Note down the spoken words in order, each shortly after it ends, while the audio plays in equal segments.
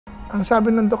ang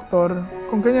sabi ng doktor,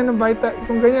 kung ganyan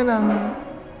ang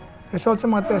result sa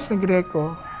mga test ni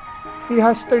Greco, he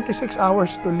has 36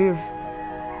 hours to live.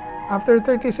 After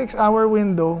 36-hour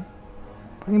window,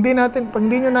 pag hindi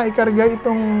nyo na ikarga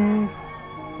itong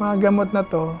mga gamot na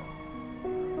to,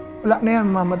 wala na yan,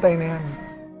 mamatay na yan.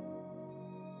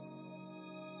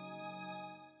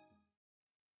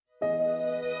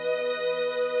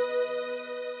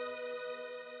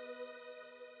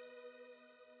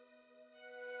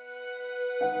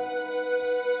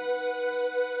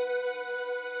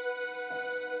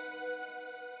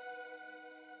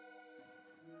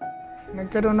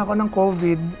 Nagkaroon ako ng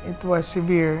COVID, it was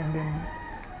severe, and then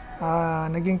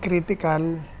naging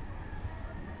critical.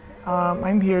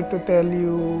 I'm here to tell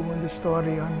you the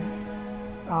story on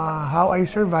how I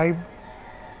survived.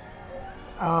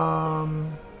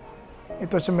 It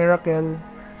was a miracle,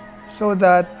 so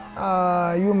that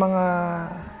yung mga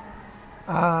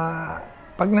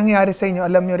pag nangyari sa inyo,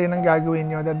 alam nyo rin ang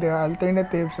gagawin nyo, that there are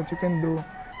alternatives that you can do.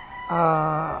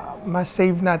 Mas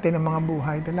save natin ang mga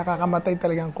buhay dahil nakakamatay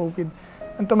talaga ang COVID.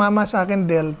 Ang tumama sa akin,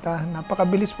 Delta.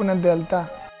 Napakabilis po ng Delta.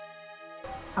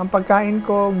 Ang pagkain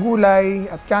ko, gulay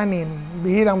at kanin.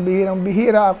 Bihira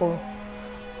ako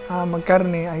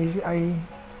magkarne. I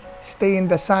stay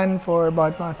in the sun for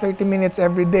about 30 minutes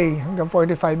every day, hanggang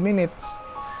 45 minutes.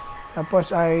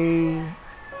 Tapos and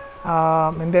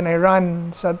then I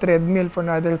run sa treadmill for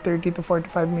another 30 to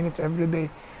 45 minutes every day.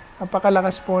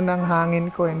 Napakalakas po ng hangin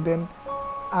ko, and then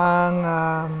ang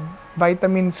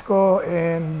vitamins ko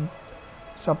and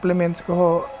supplements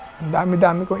ko, ang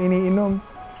dami-dami kong iniinom.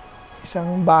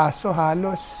 Isang baso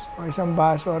halos, o isang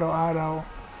baso araw-araw.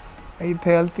 I eat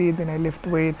healthy, then I lift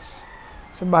weights.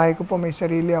 Sa bahay ko po may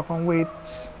sarili akong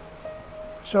weights.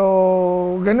 So,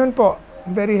 ganun po.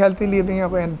 Very healthy living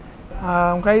ako, and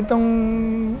kahit itong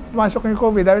pumasok yung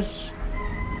COVID,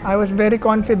 I was very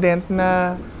confident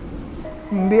na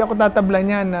hindi ako tatablan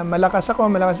yan, na malakas sa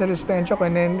resistensya ko,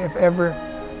 and then if ever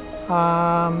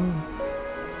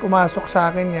pumasok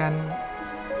sa akin yan,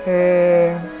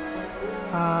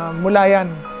 mula yan,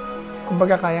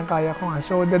 kumbaga kayang-kaya ko nga.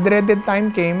 So the dreaded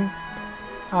time came,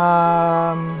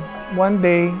 one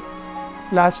day,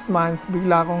 last month,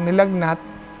 bigla akong nilagnat,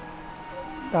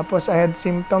 tapos I had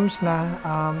symptoms na,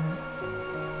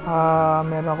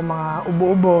 meron akong mga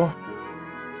ubo-ubo.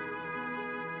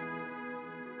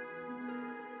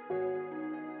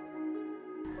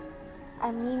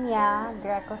 Amelia,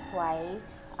 Greco's wife.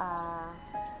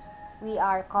 We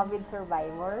are COVID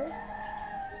survivors.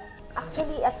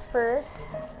 Actually, at first,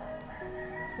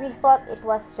 we thought it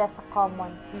was just a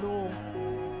common flu.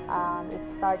 It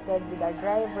started with our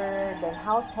driver, then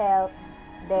house help,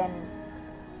 then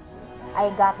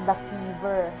I got the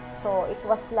fever. So, it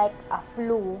was like a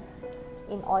flu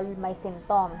in all my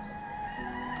symptoms.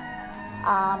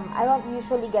 I don't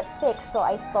usually get sick, so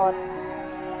I thought,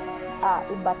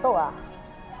 iba to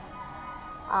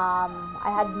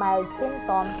I had mild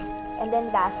symptoms, and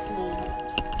then lastly,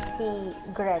 si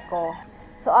Greco.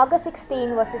 So August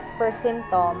 16 was his first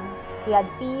symptom. He had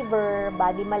fever,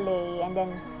 body malaise, and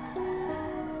then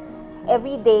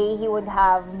every day he would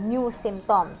have new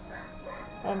symptoms.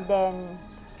 And then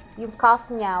yung cough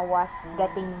niya was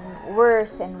getting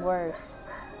worse and worse.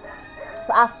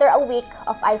 So after a week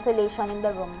of isolation in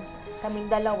the room,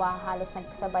 kaming dalawa, halos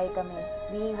nagsabay kami.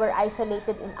 We were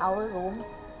isolated in our room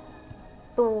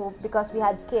because we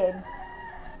had kids.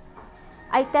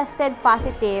 I tested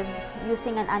positive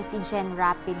using an antigen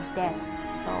rapid test.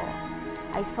 So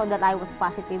I saw that I was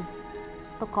positive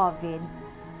to COVID.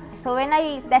 So when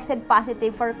I tested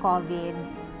positive for COVID,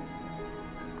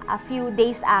 a few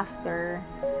days after,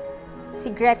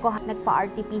 si Greco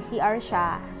nagpa-RT-PCR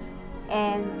siya,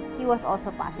 and he was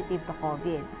also positive to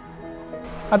COVID.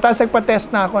 At as nagpa-test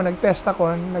na ako,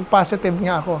 nag-positive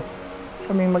nga ako.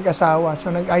 Kaming mag-asawa.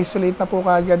 So nag-isolate na po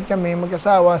kaagad kami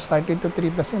mag-asawa, started to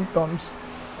treat the symptoms.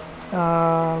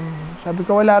 Sabi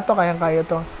ko, wala to, kayang-kaya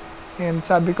to. And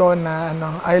sabi ko na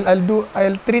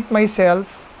I'll treat myself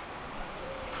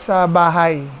sa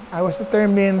bahay. I was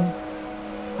determined.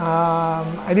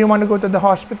 I didn't want to go to the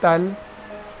hospital,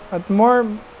 but more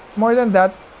than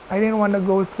that, I didn't want to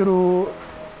go through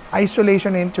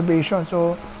isolation and intubation.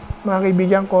 So mga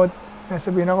kaibigan ko,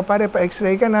 nasabihin ako, pare,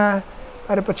 pa-x-ray ka na,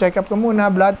 pare, pa-check up ka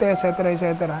muna, blood test, etc.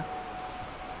 etc.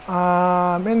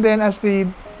 And then as the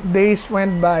days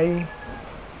went by,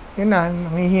 yun na,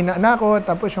 nanghihina na ako,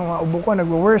 tapos yung ubo ko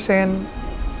nag-worsen,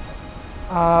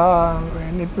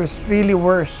 and it was really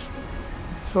worse.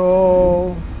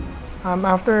 So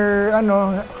after a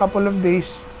couple of days,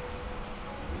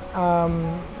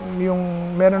 yung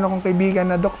meron akong kaibigan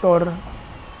na doktor,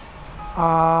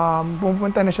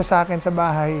 pumunta na siya sa akin sa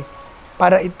bahay.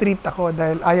 para i-treat ako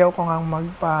dahil ayaw ko ngang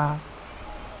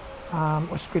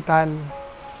ospital.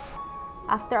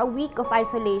 After a week of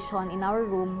isolation in our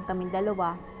room, kaming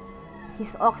dalawa,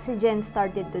 his oxygen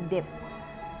started to dip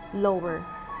lower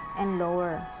and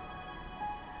lower.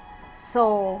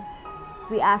 So,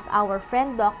 we asked our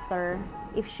friend doctor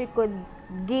if she could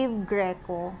give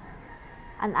GRECO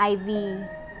an IV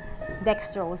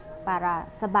dextrose para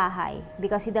sa bahay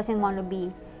because he doesn't want to be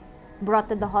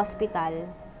brought to the hospital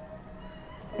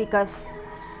because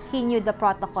he knew the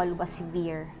protocol was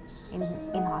severe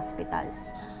in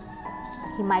hospitals.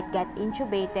 He might get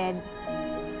intubated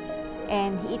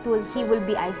and he will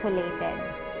be isolated,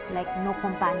 like no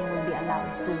companion will be allowed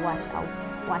to watch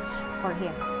for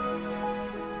him.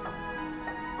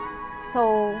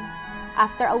 So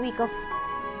after a week of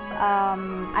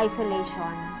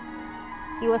isolation,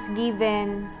 he was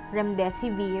given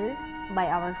remdesivir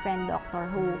by our friend doctor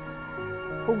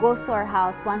who goes to our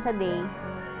house once a day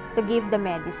to give the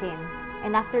medicine.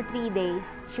 And after 3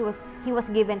 days, he was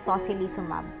given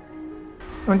tocilizumab.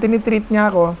 Nung tinitreat niya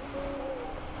ako,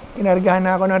 kinargahan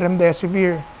na ako ng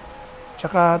remdesivir,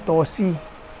 tsaka tosi.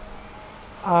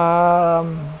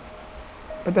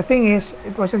 But the thing is,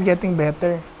 it wasn't getting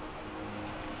better.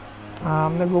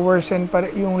 Nag-worsen pa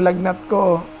yung lagnat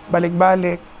ko,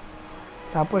 balik-balik.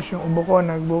 Tapos yung ubo ko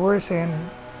nag-worsen.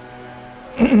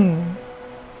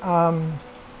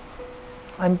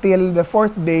 Until the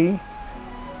 4th day,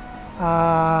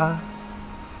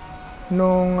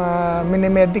 nung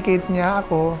minimedicate niya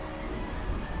ako,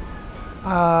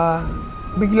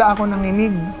 bigla ako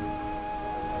nanginig.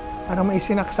 Parang may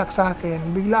sinaksak sa akin.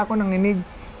 Bigla ako nanginig.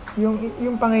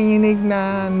 Yung panginginig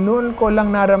na noon ko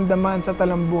lang naramdaman sa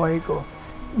talambuhay ko.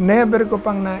 Never ko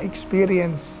pang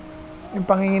na-experience yung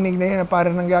panginginig na yun na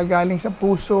parang nanggagaling sa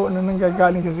puso, na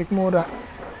nanggagaling sa sikmura,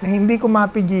 na hindi ko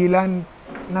mapigilan.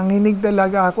 Nanginig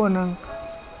talaga ako ng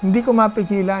hindi ko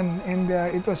mapigilan. And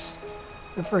it was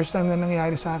the first time na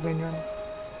nangyari sa akin yun.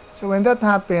 So when that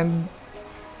happened,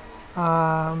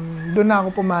 doon na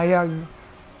ako pumayag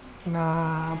na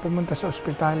pumunta sa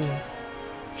ospital.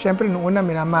 Siyempre, noong una,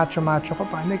 minamacho-macho ko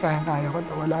pa. Hindi, kayang-kaya ko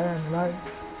ito. Wala yan.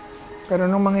 Pero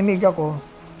nung manginig ako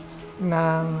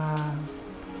ng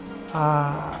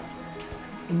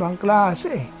ibang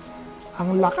klase,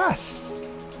 ang lakas.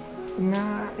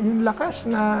 Yung lakas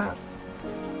na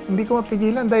hindi ko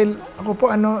mapigilan dahil ako po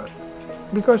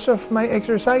because of my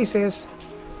exercises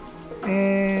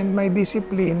and my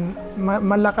discipline,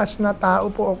 malakas na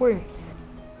tao po ako eh.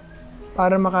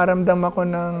 Para makaramdam ako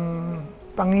ng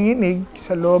panginginig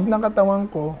sa loob ng katawan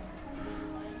ko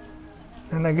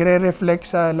na nagre-reflect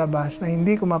sa labas na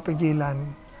hindi ko mapigilan.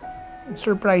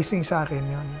 Surprising sa akin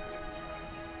yon.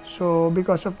 So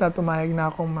because of that, tumayag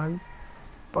na akong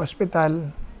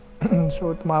magpa-hospital.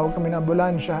 So tumawag kami ng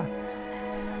ambulansya.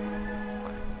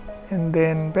 And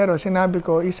then, pero sinabi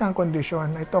ko, isang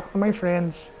kondisyon. I talked to my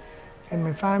friends and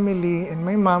my family and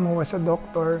my mom who is a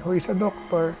doctor,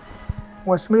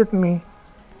 was with me.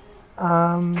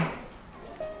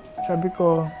 Sabi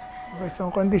ko, so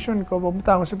ang kondisyon ko,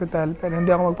 pupunta ako sa ospital, pero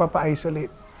hindi ako magpapa-isolate.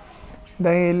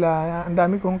 Dahil ang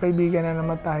dami kong kaibigan na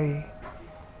namatay,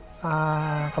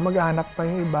 kamag-anak pa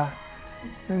yung iba.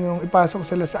 Nung ipasok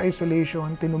sila sa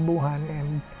isolation, tinubuhan,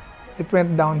 and it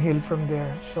went downhill from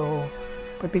there. So,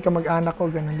 pati kamag-anak ko,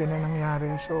 ganun din ang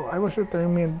nangyari. So, I was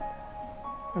determined.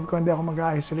 Sabi ko, hindi ako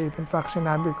mag-isolate. In fact,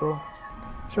 sinabi ko.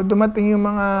 So, dumating yung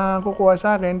mga kukuha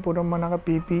sa akin, puro mga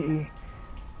naka-PPE.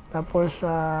 Tapos,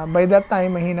 by that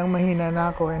time, mahinang-mahina na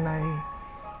ako, and I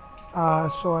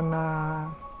saw na,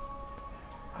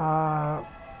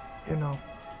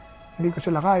 hindi ko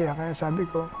sila kaya. Kaya sabi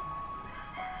ko,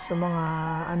 sa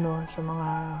mga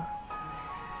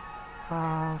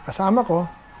kasama ko,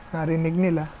 narinig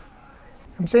nila.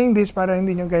 I'm saying this para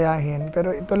hindi nyo gayahin,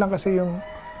 pero ito lang kasi yung,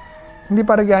 hindi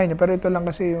para gayahin nyo, pero ito lang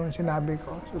kasi yung sinabi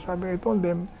ko. So sabi, I told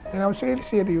them, and I was really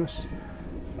serious.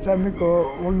 Sabi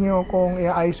ko, huwag nyo akong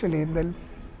i-isolate, dahil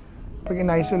pag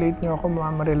in-isolate nyo ako,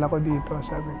 mamamaril ako dito,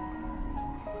 sabi ko.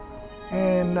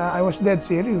 And I was dead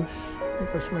serious,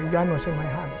 because my gun was in my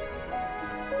hand.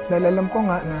 Dahil alam ko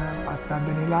nga na patada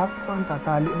nila ako,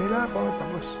 tatali nila ako,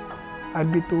 tapos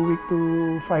I'd be too weak to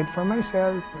fight for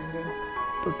myself, and then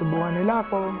tutubuhan nila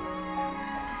ako,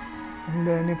 and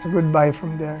then it's a goodbye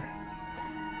from there.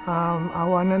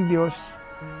 Awa ng Diyos.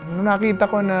 Nung nakita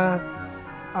ko na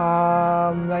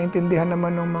naintindihan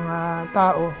naman ng mga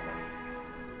tao,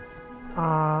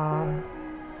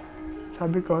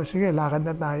 sabi ko, sige, lakad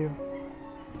na tayo.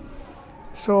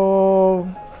 So,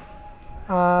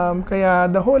 kaya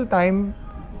the whole time,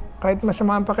 kahit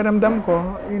masama ang pakiramdam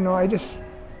ko, I just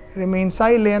remain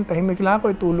silent, tahimik lang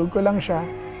ako, itulog ko lang siya.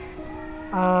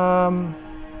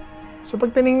 So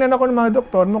pag tiningnan ako ng mga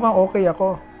doktor, mukhang okay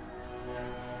ako.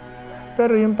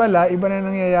 Pero yun pala, iba na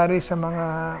nangyayari sa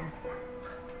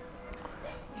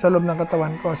loob ng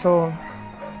katawan ko. So,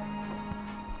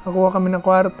 nakuha kami ng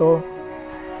kwarto,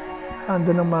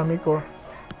 andun ang mami ko,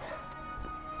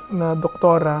 na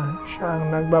doktora, siya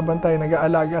ang nagbabantay,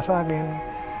 nag-aalaga sa akin,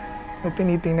 at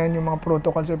tinitingnan yung mga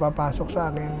protocols na ipapasok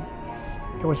sa akin.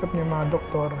 Kausap niya yung mga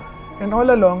doktor. And all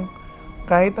along,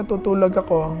 kahit natutulog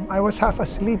ako, I was half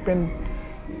asleep and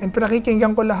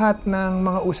pinakikinggan ko lahat ng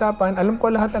mga usapan, alam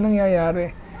ko lahat ang nangyayari.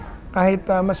 Kahit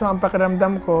masama ang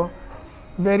pakiramdam ko,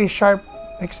 very sharp,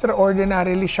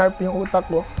 extraordinarily sharp yung utak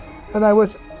ko. That I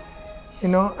was,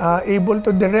 able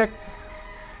to direct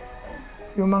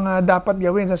yung mga dapat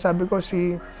gawin. Sasabi ko,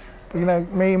 pag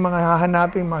may mga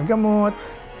hahanapin mga gamot,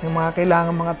 may mga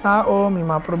kailangan mga tao, may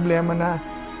mga problema na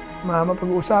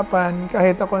mapag-uusapan.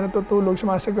 Kahit ako natutulog,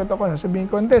 sumasagot ako, sasabihin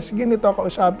ko, hindi, ganito ako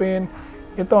usapin,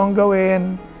 ito ang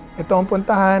gawin, ito ang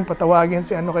puntahan, patawagin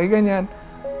si ano kay ganyan.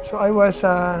 So I was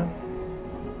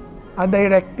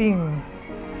directing.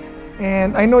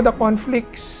 And I know the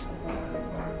conflicts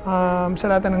sa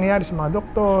lahat ng nangyayari sa mga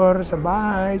doktor, sa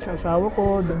bahay, sa asawa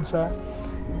ko, dun sa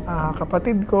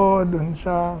kapatid ko, dun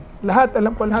sa lahat,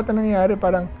 alam ko lahat ang nangyayari.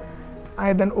 Parang I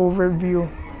had an overview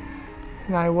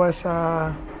and I was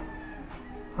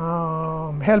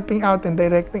helping out and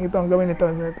directing, ito ang gawin, ito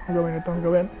ang gawin, ito ang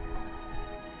gawin.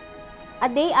 A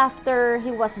day after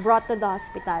he was brought to the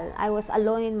hospital, I was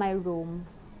alone in my room.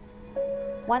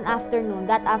 That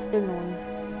afternoon,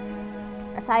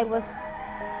 as I was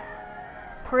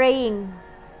praying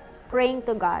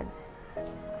to God,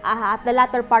 at the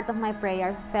latter part of my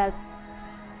prayer,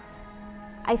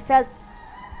 I felt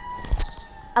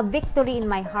a victory in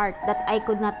my heart that I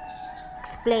could not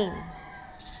explain.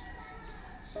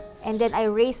 And then I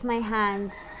raised my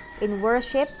hands in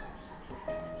worship,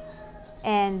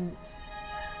 and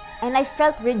I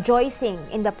felt rejoicing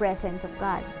in the presence of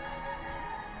God.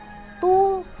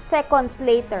 2 seconds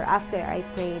later, after I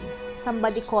prayed,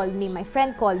 somebody called me, my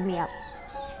friend called me up.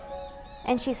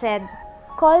 And she said,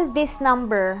 call this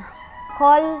number,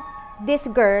 call this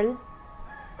girl,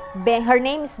 her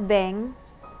name is Beng.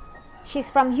 She's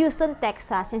from Houston,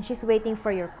 Texas, and she's waiting for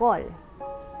your call.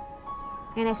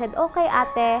 And I said, okay,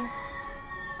 ate.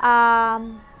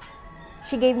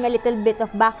 She gave me a little bit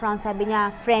of background. Sabi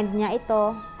niya, friend niya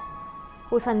ito,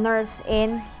 who's a nurse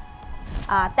in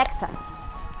Texas.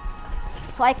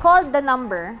 So I called the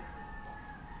number,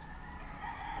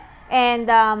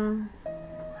 and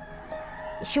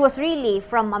she was really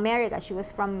from America.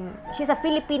 She's a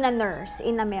Filipina nurse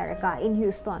in America, in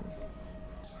Houston.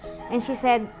 And she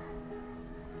said,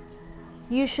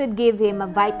 you should give him a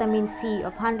vitamin C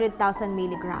of 100,000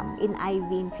 milligram in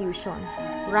IV infusion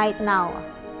right now.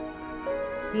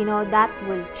 You know, that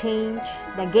will change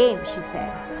the game, she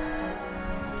said.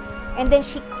 And then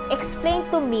she explained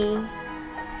to me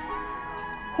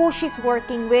who she's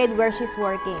working with, where she's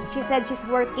working. She said she's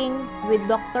working with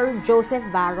Dr. Joseph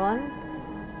Barron,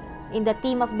 in the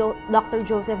team of Dr.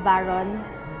 Joseph Barron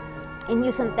in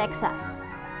Houston, Texas.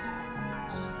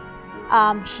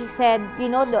 She said, you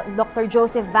know, Dr.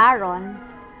 Joseph Barron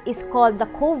is called the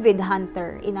COVID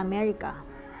hunter in America.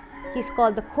 He's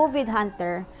called the COVID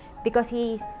hunter because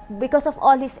of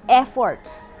all his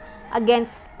efforts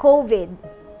against COVID,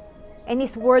 and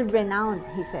he's world renowned,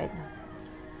 he said.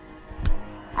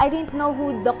 I didn't know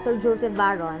who Dr. Joseph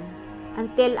Barron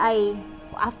until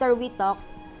after we talked,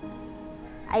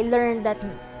 I learned that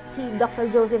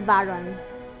Dr. Joseph Barron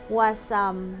was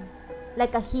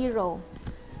like a hero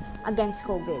against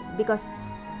COVID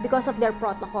because of their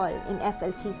protocol in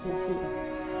FLCCC.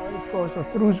 So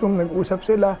through Zoom, nag-usap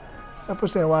sila.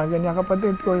 Tapos nawagan niya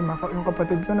kapatid ko, yung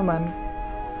kapatid ko naman,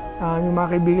 yung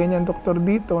mga kaibigan niyang doktor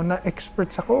dito na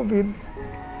expert sa COVID,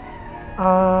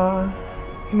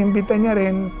 inimbita niya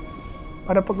rin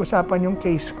para pag-usapan yung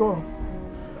case ko.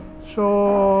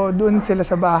 So, doon sila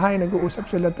sa bahay,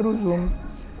 nag-uusap sila through Zoom.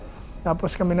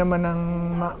 Tapos kami naman ng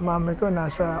mami ko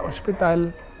nasa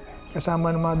ospital,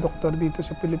 kasama ng mga doktor dito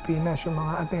sa Pilipinas, yung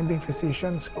mga attending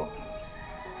physicians ko.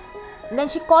 And then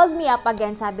she called me up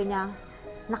again, sabi niya,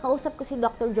 nakausap ko si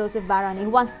Dr. Joseph Barron, he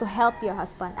wants to help your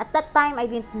husband. At that time, I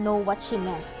didn't know what she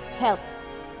meant, help.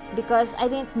 Because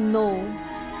I didn't know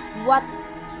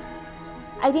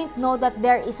that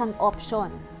there is an option,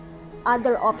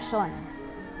 other option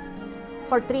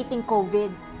for treating COVID.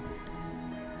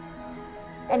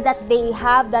 And that they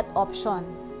have that option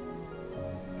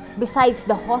besides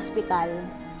the hospital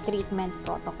treatment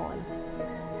protocol.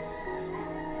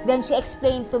 Then she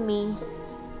explained to me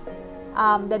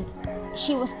that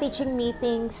she was teaching me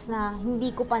things na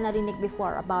hindi ko pa narinig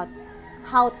before about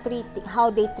how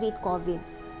they treat COVID.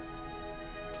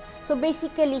 So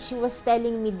basically, she was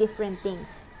telling me different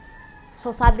things.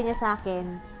 So sabi niya sa akin,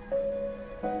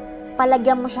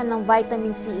 palagyan mo siya ng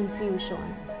vitamin C infusion,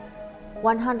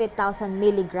 100,000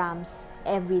 milligrams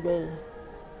every day.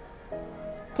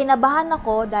 Kinabahan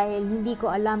ako dahil hindi ko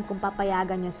alam kung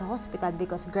papayagan niya sa hospital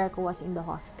because Greco was in the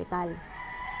hospital.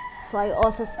 So I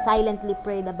also silently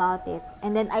prayed about it.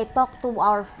 And then I talked to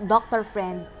our doctor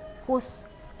friend, whose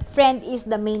friend is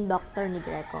the main doctor ni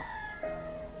Greco.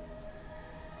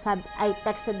 I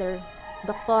texted her,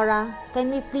 Doktora,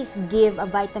 can we please give a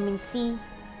vitamin C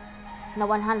na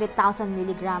 100,000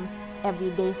 milligrams every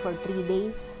day for 3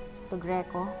 days to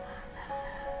Greco?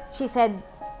 She said,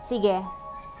 sige,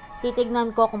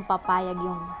 titignan ko kung papayag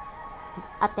yung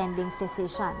attending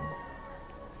physician.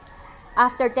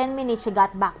 After 10 minutes, she got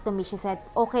back to me. She said,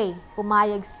 okay,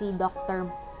 pumayag si Dr.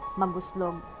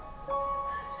 Maguslog.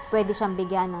 Pwede siyang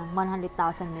bigyan ng 100,000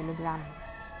 milligram.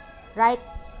 Right?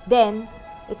 Then,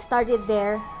 it started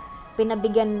there.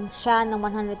 Pinabigyan siya ng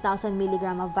 100,000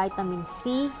 milligram of vitamin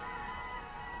C.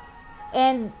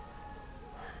 And,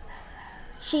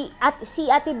 si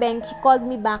Ate Beng, she called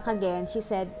me back again. She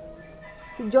said,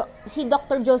 si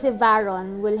Dr. Joseph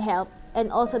Varon will help, and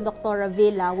also Dr.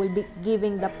 Villa will be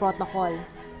giving the protocol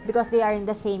because they are in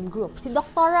the same group. Si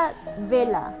Dr.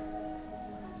 Villa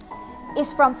is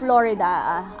from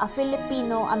Florida, a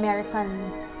Filipino-American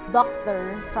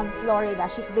doctor from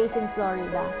Florida. She's based in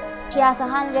Florida. She has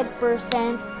 100%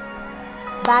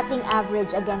 batting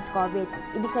average against COVID.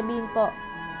 Ibig sabihin po,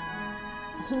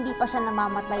 hindi pa siya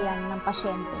namamatayan ng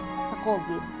pasyente sa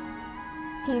COVID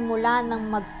simula nang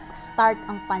mag-start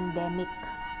ang pandemic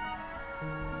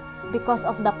because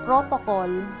of the protocol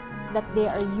that they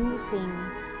are using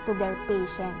to their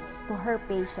patients, to her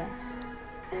patients.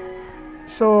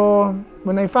 So,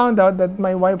 when I found out that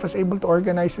my wife was able to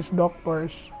organize these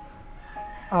doctors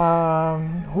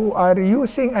who are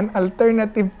using an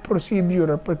alternative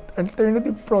procedure,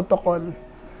 alternative protocol,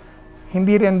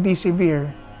 hindi remdesivir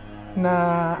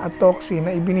na atoxi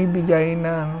na ibinibigay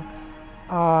ng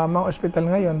mga ospital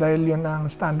ngayon dahil yun ang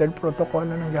standard protocol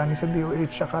na nanggaling sa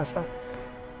DOH saka sa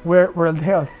World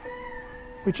Health,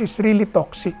 which is really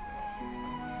toxic.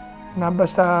 Na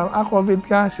basta, COVID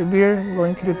ka, severe,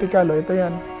 going critical, o ito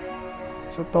yan.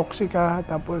 So, toxic ka,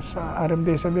 tapos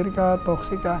remdesivir ka,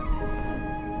 toxic ka.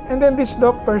 And then these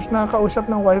doctors na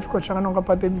kausap ng wife ko tsaka ng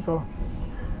kapatid ko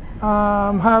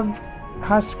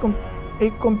has a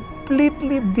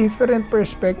completely different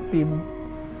perspective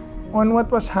on what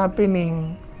was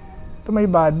happening to my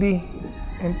body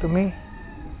and to me.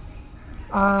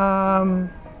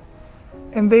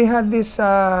 And they had these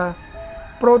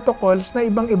protocols na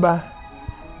ibang-iba.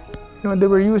 You know, they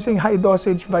were using high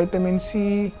dosage vitamin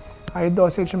C, high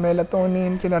dosage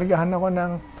melatonin. Kinargahan ako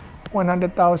ng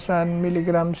 100,000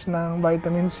 milligrams ng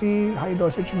vitamin C, high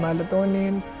dosage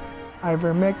melatonin,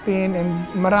 Ivermectin, and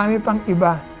marami pang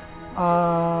iba.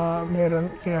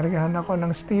 Kinargahan ako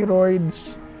ng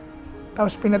steroids.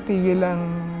 Tapos pinatigil ang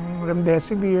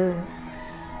remdesivir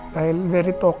dahil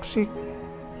very toxic.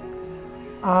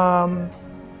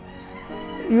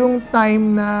 Yung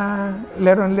time na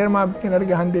Leronlimab,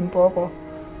 kinargahan din po ako.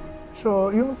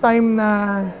 So, yung time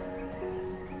na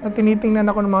tinitingnan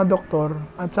ako ng mga doktor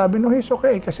at sabi, no, he's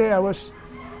okay kasi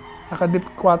nakadip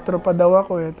 4 pa daw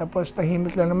ako eh. Tapos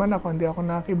tahimik lang naman ako, hindi ako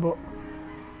nakibo.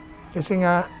 Kasi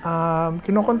nga,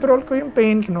 kinokontrol ko yung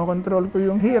pain, kinokontrol ko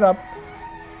yung hirap,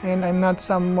 and I'm not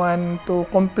someone to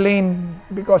complain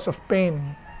because of pain.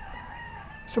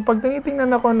 So pag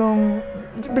tinitingnan ako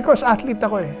because athlete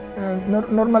ako eh,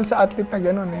 normal sa athlete na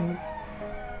ganun, and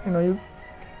you know, you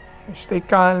stay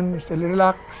calm, you stay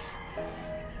relax,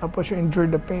 tapos you endure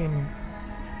the pain.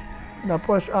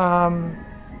 Tapos,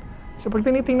 so pag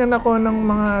tinitingnan ako ng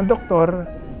mga doktor,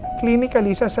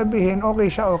 clinically sasabihin,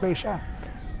 okay siya.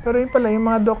 Pero yun pala,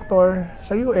 yung mga doktor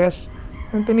sa US,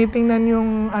 yung tinitingnan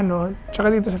yung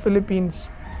tsaka dito sa Philippines,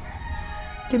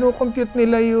 kino-compute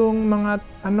nila yung mga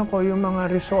yung mga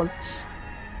results.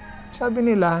 Sabi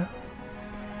nila,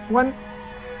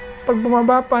 pag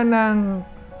bumaba pa ng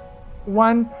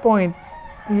 1 point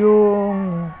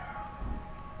yung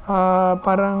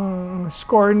parang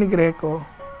score ni Greco,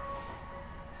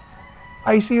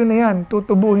 ICU na yan,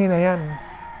 tutubuhin na yan.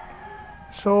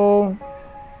 So,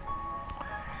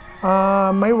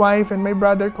 my wife and my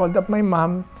brother called up my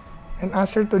mom and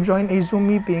asked her to join a Zoom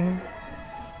meeting.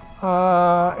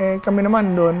 Kami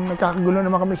naman doon, nagkakagulo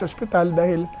naman kami sa ospital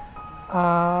dahil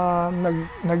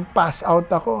nag-pass out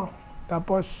ako.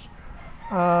 Tapos,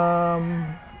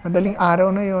 madaling araw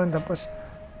na yon. Tapos,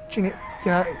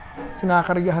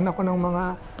 kinakargahan ako ng mga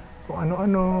kung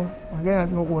ano-ano. Ganyan,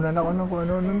 kumukunan ako ng kung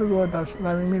ano-ano dugo. Tapos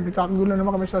nagkakagulo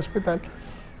naman kami sa ospital.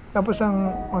 Tapos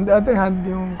on the other hand,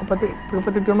 yung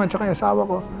kapatid ko naman, tsaka yung asawa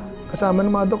ko, kasama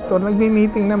ng mga doktor,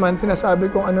 nagmi-meeting naman,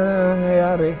 sinasabi kung ano na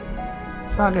nangyayari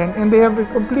sa akin. And they have a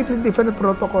completely different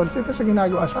protocols. Ito sa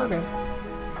ginagawa sa akin.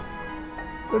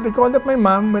 So they called up my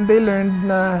mom when they learned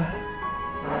na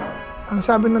ang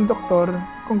sabi ng doktor,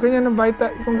 kung ganyan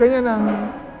ang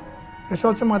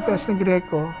result sa mga test ni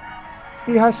GRECO,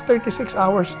 he has 36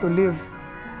 hours to live.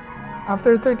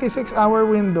 After 36-hour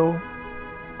window,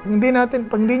 pag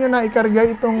hindi nyo na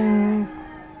ikarga itong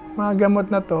mga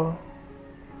gamot na to,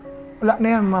 wala na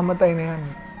yan, mamatay na yan.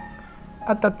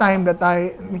 At the time that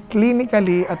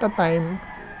clinically, at the time,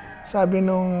 sabi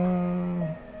nung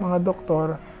mga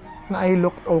doktor na I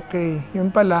looked okay.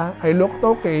 Yun pala, I looked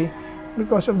okay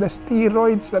because of the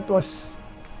steroids that was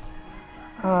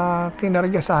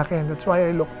kinarga sa akin. That's why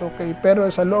I looked okay. Pero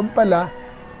sa loob pala,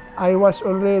 I was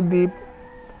already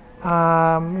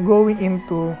going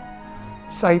into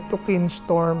cytokine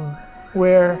storm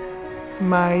where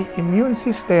my immune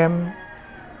system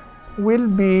will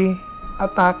be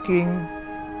attacking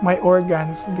my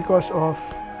organs because of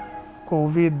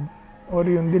COVID or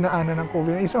yung dinaanan ng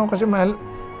COVID. Isa ko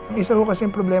kasi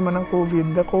yung problema ng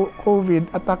COVID. The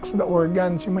COVID attacks the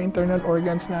organs, yung mga internal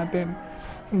organs natin.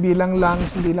 Hindi lang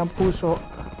lungs, hindi lang puso,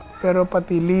 pero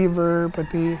pati liver,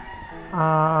 pati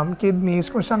kidneys,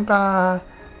 kung saan ka,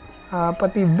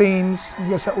 pati veins,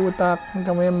 sa utak,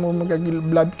 kamaya mo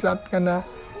blood clot ka na.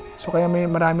 So kaya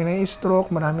marami na stroke,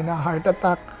 marami na heart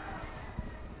attack.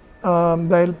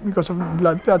 Dahil because of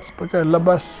blood clots,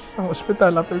 pagkalabas ng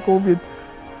ospital after COVID,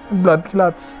 blood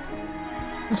clots.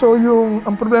 So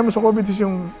ang problema sa COVID is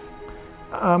yung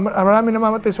marami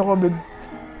namamatay sa COVID,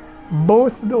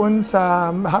 both doon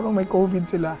sa habang may COVID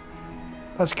sila,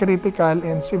 as critical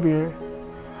and severe,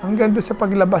 hanggang doon sa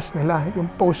paglabas nila, yung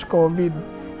post-COVID,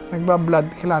 nagba-blood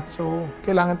clot. So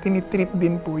kailangan tinitreat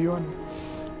din po yun.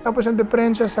 Tapos ang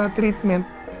diferensya sa treatment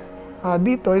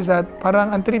dito is that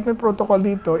parang ang treatment protocol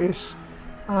dito is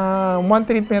one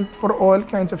treatment for all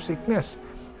kinds of sickness.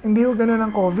 Hindi ko ganun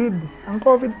ang COVID. Ang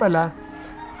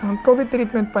COVID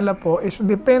treatment pala po is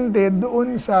depende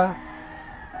doon sa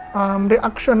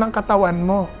reaction ng katawan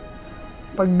mo.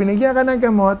 Pag binigyan ka ng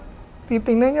gamot,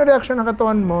 titingnan yung reaction ng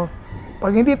katawan mo.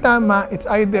 Pag hindi tama, it's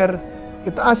either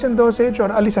itaas yung dosage or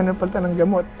alisan yung palitan ng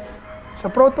gamot. Sa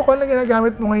protocol na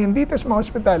ginagamit mo ngayon dito sa mga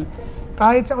ospital,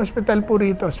 kahit sa ospital po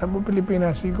rito sa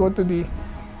Pilipinas, you go to the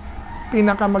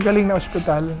pinakamagaling na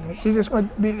ospital. This is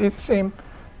the same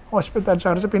hospital.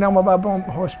 Sa pinakamababang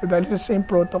hospital, it's the same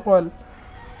protocol.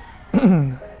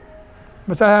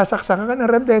 Basta sasaksakan ka ng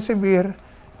remdesivir,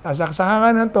 sasaksakan ka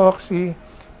ng toxi,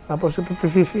 tapos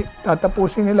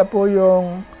tatapusin nila po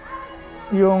yung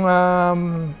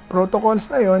protocols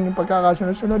na yon, yung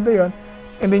pagkakasunod-sunod na yon,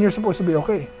 and then you're supposed to be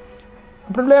okay.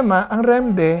 Ang problema, ang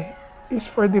remde is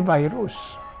for the virus.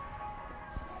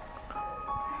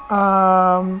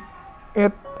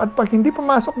 At pag hindi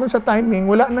pumasok dun sa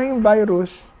timing, wala na yung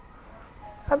virus,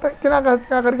 at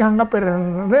kinakargahan ka pero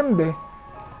ng remde,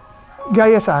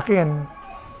 gaya sa akin.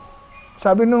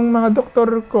 Sabi nung mga doktor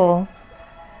ko,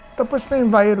 tapos na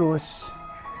yung virus,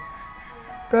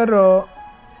 pero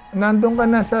nandun ka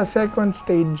na sa second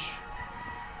stage,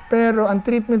 pero ang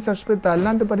treatment sa hospital,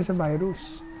 nandun pa rin sa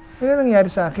virus. Yun ang nangyari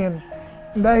sa akin.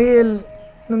 Dahil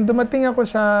nung dumating ako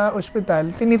sa ospital,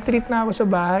 tinitreat na ako sa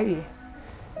bahay.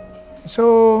 So,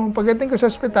 pagdating ko sa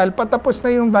ospital, patapos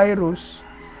na yung virus,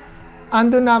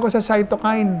 andun na ako sa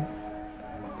cytokine.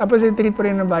 Tapos i-treat pa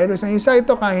rin ng virus. Yung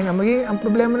cytokine, ang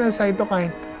problema ng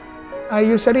cytokine ay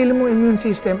yung sarili mong immune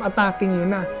system attacking yun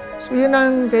na. So, yun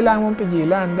ang kailangan mong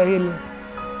pigilan dahil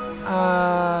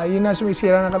yun ang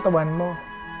sumisira ng katawan mo.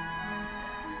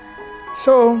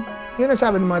 So, yun ang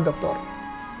sabi ng mga doktor.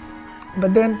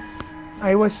 But then,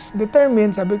 I was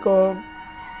determined, sabi ko,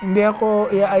 hindi ako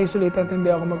i-isolate at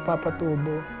hindi ako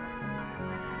magpapatubo.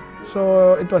 So,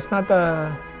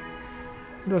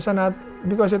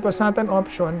 because it was not an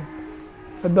option,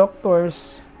 the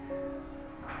doctors,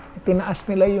 itinaas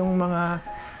nila yung mga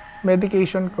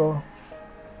medication ko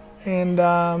and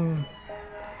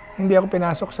hindi ako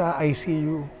pinasok sa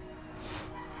ICU.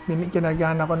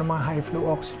 Kinagahan ako ng mga high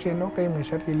flow oxygen, okay, may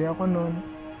sarili ako nun.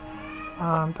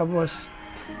 Tapos,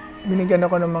 binigyan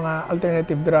ako ng mga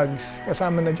alternative drugs.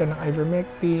 Kasama na dyan ng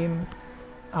Ivermectin,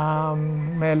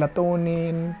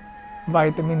 Melatonin,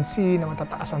 vitamin C na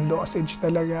matataas ang dosage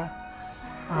talaga,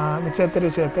 etc.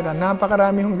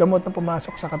 Napakarami yung gamot na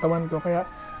pumasok sa katawan ko. Kaya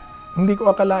hindi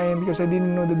ko akalain because I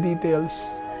didn't know the details.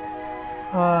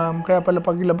 Kaya pala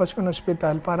paglabas ko ng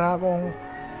ospital, para akong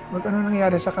ano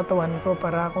nangyari sa katawan ko,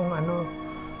 para akong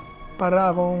para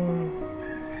akong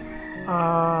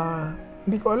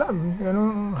hindi ko alam,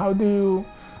 how do you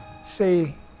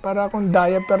say, para akong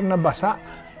diaper na basa,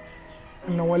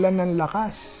 nawalan ng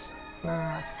lakas,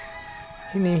 na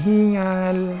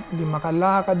hinihingal, hindi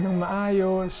makalakad ng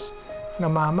maayos,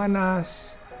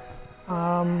 namamanas,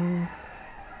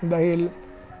 dahil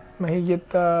mahigit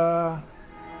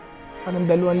parang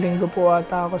 2 linggo po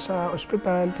ata ako sa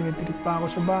ospital, tinitirik pa ako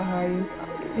sa bahay.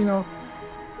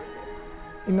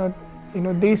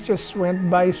 Days just went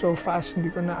by so fast,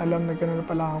 hindi ko na alam na gano'n na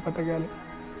pala ako katagal.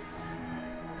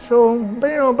 So,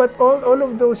 but all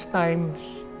of those times,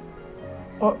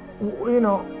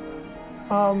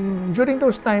 during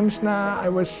those times na I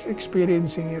was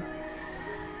experiencing it,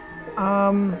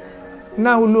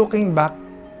 now looking back,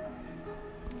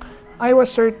 I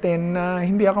was certain na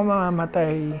hindi ako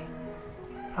mamamatay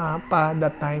pa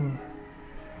that time.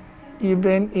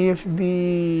 Even if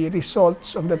the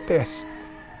results of the test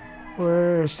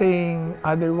were saying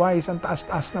otherwise, ang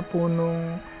taas-taas na po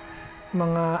nung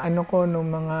mga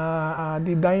mga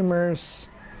D-dimers,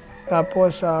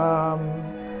 tapos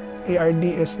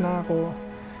ARDS na ako,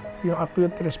 yung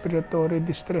acute respiratory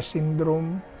distress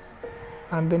syndrome.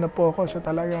 Ando na po ako, so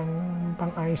talagang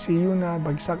pang ICU na,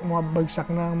 bagsak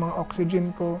na ang mga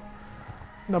oxygen ko.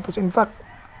 Tapos in fact,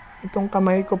 itong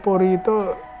kamay ko po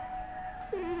rito,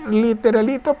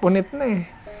 literally ito, punit na eh.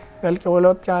 Dahil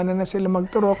kawalot kanan na sila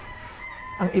magturok.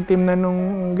 Ang itim na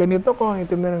nung ganito ko, ang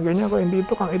itim na nung ganyan ko, hindi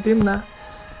ito kang itim na.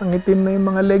 Ang itim na yung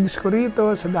mga legs ko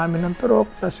rito, sa dami ng turok,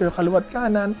 tapos yung kaliwat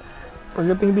kanan.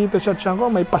 Pagdating dito sa tiyan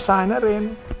ko, may pasa na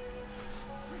rin.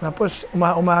 Tapos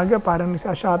umaga parang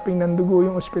nagsa-shopping ng dugo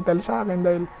yung ospital sa akin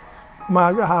dahil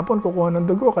umaga, hapon kukuha ng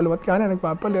dugo, kaliwat kanan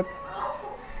nagpapalit.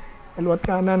 Kaliwat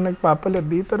kanan nagpapalit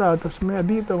dito raw, tapos mamaya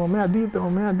dito.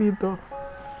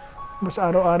 Tapos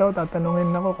araw-araw tatanungin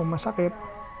ako kung masakit.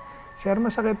 Sir,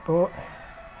 masakit po.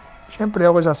 Siyempre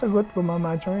ako sasagot kung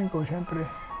mamatsangin ko, siyempre.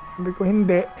 Sabi ko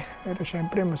hindi, pero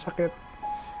siyempre masakit.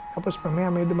 Tapos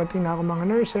mamaya may dumating na ako mga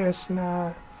nurses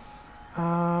na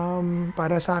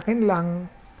para sa akin lang,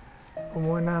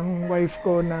 kumuha ng wife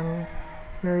ko ng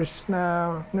nurses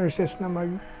na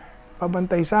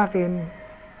magpabantay sa akin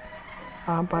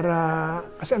para,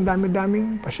 kasi ang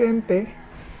dami-daming pasyente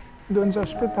doon sa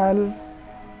ospital,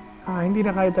 hindi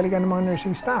na kaya talaga ng mga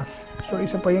nursing staff. So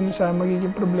isa pa yun sa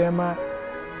magiging problema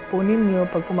po ninyo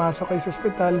pag pumasok kayo sa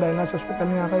ospital, dahil nasa ospital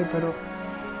nga kayo, pero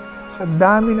sa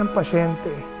dami ng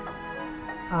pasyente,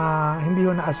 hindi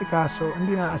naasikaso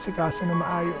na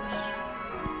maayos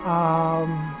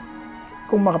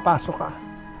kung makapasok ka.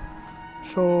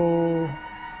 So,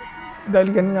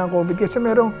 dahil ganun nga COVID, kasi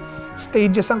merong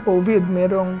stages ang COVID,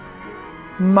 merong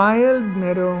mild,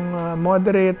 merong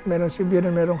moderate, merong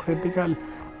severe, merong critical.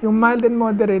 Yung mild and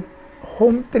moderate,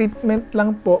 home treatment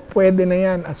lang po, pwede na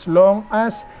yan as long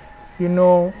as you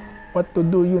know what to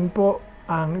do. Yun po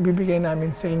ang ibibigay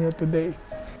namin sa inyo today.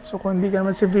 So kung hindi ka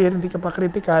naman severe, hindi ka pa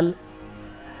critical,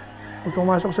 pag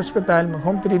pumasok sa ospital,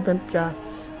 mag-home treatment ka,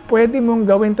 pwede mong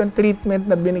gawin tong treatment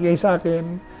na binigay sa akin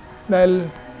dahil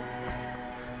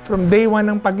from day 1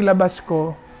 ng paglabas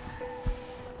ko,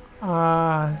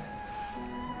 4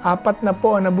 na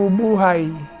po ang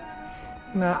nabubuhay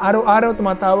na araw-araw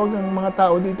tumatawag ang mga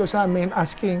tao dito sa amin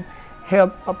asking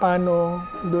help, paano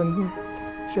doon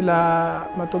sila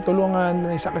matutulungan,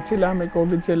 may sakit sila, may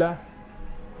COVID sila.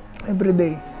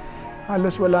 Everyday.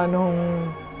 Halos wala nung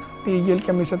tigil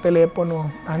kami sa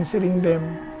telepono, answering them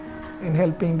and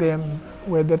helping them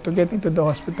whether to get into the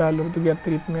hospital or to get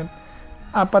treatment.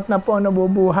 4 na po ang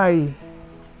nabubuhay.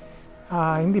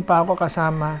 Hindi pa ako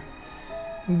kasama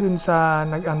dun sa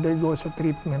nag-undergo sa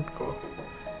treatment ko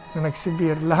na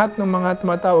nag-severe. Lahat ng mga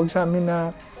tumatawag sa amin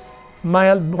na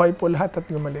mild, buhay po lahat at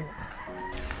gumaling.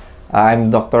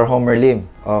 I'm Dr. Homer Lim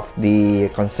of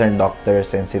the Concerned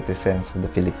Doctors and Citizens of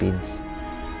the Philippines.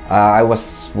 I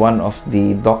was one of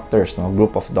the doctors,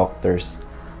 group of doctors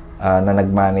na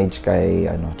nag-manage kay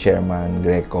Chairman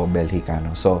GRECO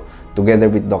BELGICA. So, together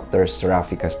with Drs.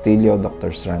 Rafi Castillo,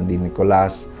 Drs. Randy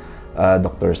Nicolas,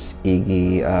 Drs.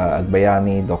 Iggy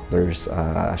Agbayani, Drs.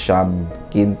 Sham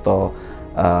Quinto,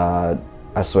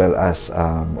 as well as,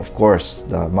 of course,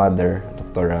 the mother,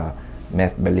 Dr.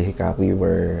 Meth Belgica. We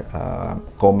were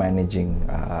co-managing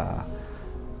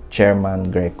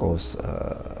Chairman GRECO's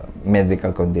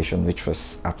medical condition, which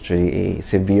was actually a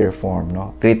severe form,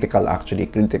 critical na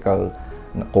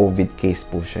COVID case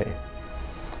po siya.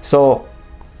 So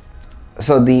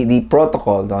the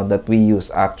protocol that we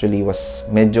use actually was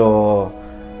medyo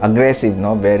aggressive,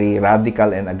 very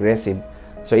radical and aggressive.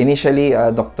 So initially,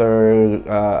 Dr.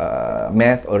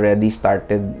 Meth already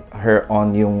started her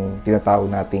on yung tinatawag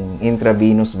nating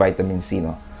intravenous vitamin C,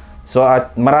 So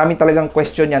at marami talagang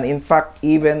question yan. In fact,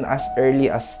 even as early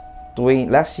as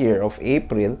last year of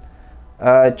April,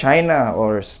 China,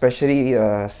 or especially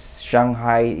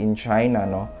Shanghai in China,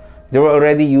 no, they were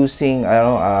already using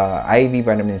IV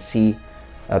vitamin C,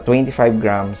 25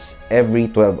 grams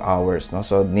every 12 hours, no.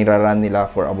 So niraran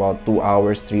nila for about 2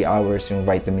 hours, 3 hours yung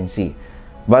vitamin C.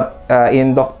 But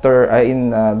in Dr.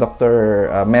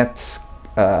 Met's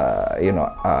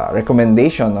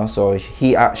recommendation, no, so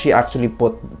she actually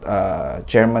put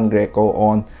Chairman GRECO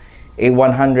on a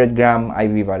 100 gram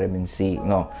IV vitamin C,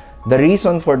 no. The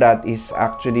reason for that is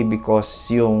actually because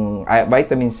yung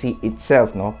vitamin C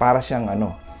itself, no, para siyang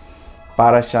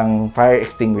fire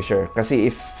extinguisher. Kasi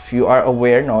if you are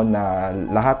aware, no, na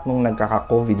lahat ng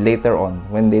nagkaka-COVID later on,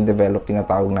 when they develop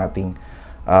tinatawag nating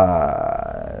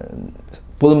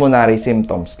pulmonary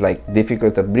symptoms like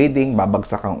difficulty breathing,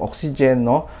 babagsak ang oxygen,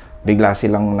 no, bigla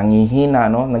silang nangihina,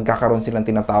 no, nagkakaroon silang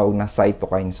tinatawag na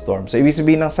cytokine storm. So ibig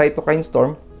sabihin ng cytokine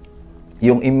storm,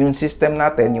 yung immune system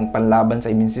natin, yung panlaban sa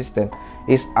immune system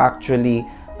is actually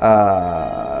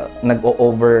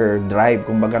nag-overdrive,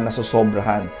 kumbaga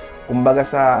nasusobrahan. Kumbaga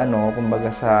sa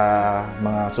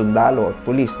mga sundalo at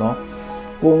pulis, no,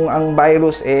 kung ang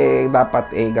virus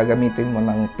dapat gagamitin mo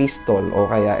ng pistol o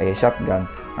kaya shotgun,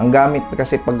 ang gamit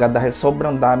kasi dahil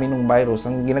sobrang dami ng virus,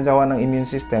 ang ginagawa ng immune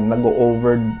system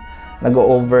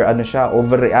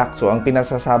overreact. So ang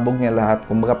pinasasabog niya lahat,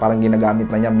 kumbaga parang ginagamit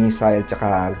na niya missile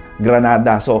tsaka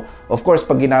granada. So of course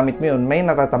pag ginamit mo yun, may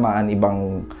natatamaan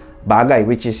ibang bagay,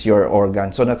 which is your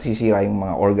organ. So nasisira yung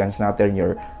mga organs natin,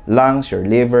 your lungs, your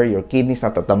liver, your kidneys,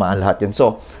 natatamaan lahat yan.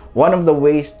 So one of the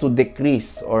ways to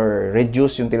decrease or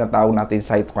reduce yung tinatawag natin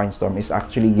cytokine storm is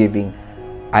actually giving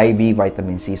IV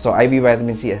vitamin C. So IV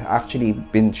vitamin C has actually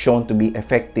been shown to be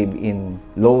effective in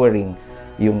lowering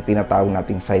yung tinatawag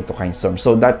nating cytokine storm.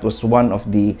 So that was one of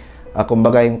the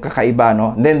kumbaga yung kakaiba,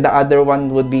 no. And then the other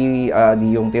one would be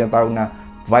yung tinatawag na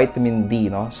vitamin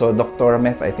D, no. So Dr.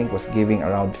 Meth, I think, was giving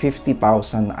around 50,000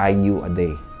 IU a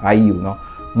day. IU, no.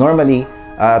 Normally,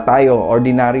 tayo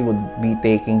ordinary would be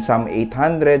taking some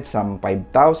 800, some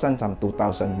 5,000, some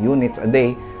 2,000 units a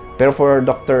day. Pero for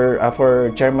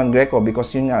Chairman GRECO,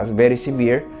 because yun nga, very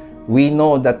severe, we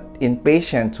know that in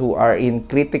patients who are in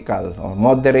critical or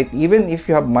moderate, even if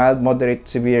you have mild, moderate,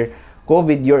 severe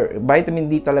COVID, your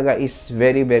vitamin D talaga is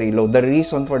very, very low. The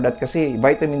reason for that kasi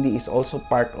vitamin D is also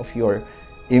part of your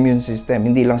immune system.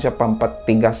 Hindi lang siya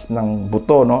pampatigas ng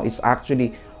buto, no? It's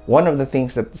actually one of the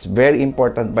things that's very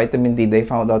important. Vitamin D, they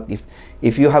found out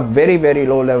if you have very, very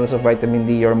low levels of vitamin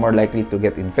D, you're more likely to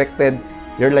get infected,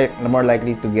 you're more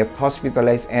likely to get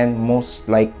hospitalized, and most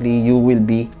likely you will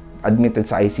be admitted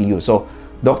sa ICU. So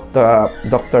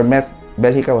Dr. Meth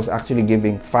Belgica was actually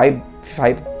giving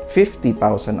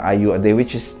 50,000 IU a day,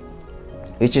 which is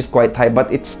quite high,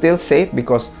 but it's still safe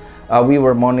because we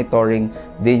were monitoring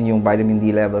din yung vitamin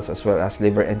D levels as well as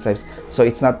liver enzymes. So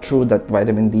it's not true that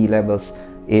vitamin D levels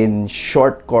in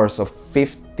short course of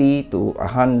 50 to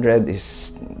 100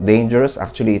 is dangerous.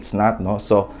 Actually, it's not, no.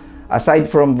 So aside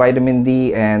from vitamin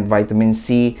D and vitamin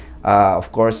C,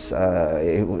 of course,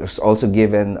 it was also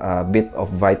given a bit of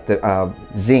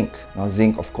zinc. No?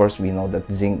 Zinc, of course, we know that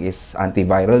zinc is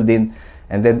antiviral din.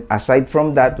 And then aside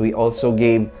from that, we also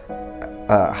gave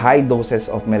high doses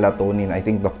of melatonin. I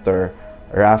think Dr.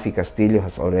 Rafi Castillo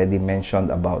has already mentioned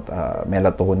about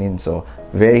melatonin. So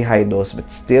very high dose,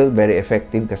 but still very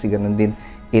effective kasi ganun din,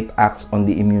 it acts on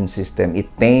the immune system. It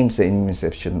tames the immune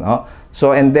system, no?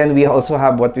 So, and then we also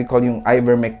have what we call yung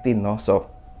Ivermectin, no?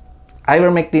 So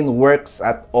Ivermectin works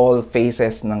at all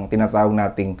phases ng tinatawag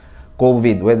nating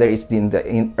COVID, whether it's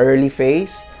in early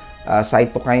phase,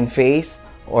 cytokine phase,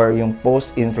 or yung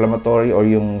post-inflammatory or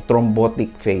yung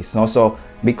thrombotic phase, no? So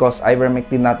because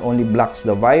Ivermectin not only blocks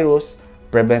the virus,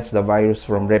 prevents the virus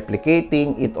from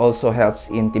replicating, it also helps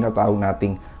in tinatawag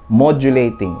nating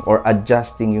modulating or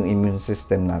adjusting yung immune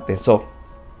system natin. So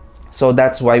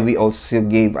that's why we also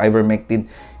gave Ivermectin.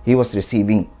 He was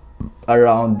receiving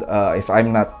around, if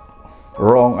I'm not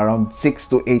wrong, around 6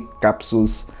 to 8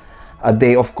 capsules a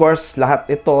day. Of course, lahat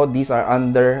ito, these are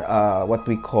under what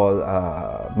we call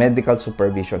medical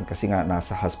supervision kasi nga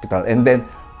nasa hospital. And then,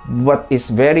 what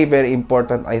is very, very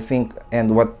important, I think,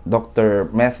 and what Dr.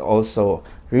 Meth also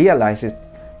realizes,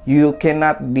 you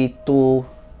cannot be too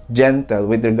gentle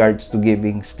with regards to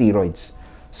giving steroids.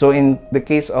 So in the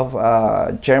case of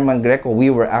Chairman GRECO, we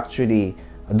were actually,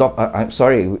 I'm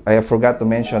sorry, I forgot to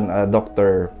mention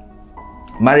Dr.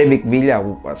 Marivic Villa,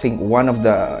 I think one of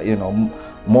the,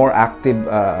 more active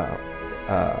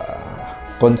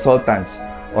consultants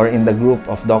or in the group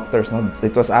of doctors. No?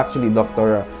 It was actually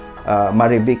Dr.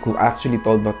 Marivic who actually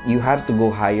told me, you have to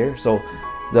go higher. So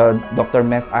the Dr.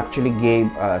 Meth actually gave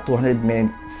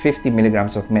 250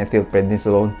 milligrams of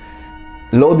methylprednisolone.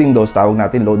 Loading dose, tawag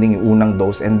natin, loading yung unang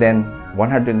dose, and then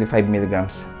 125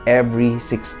 milligrams every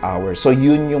 6 hours. So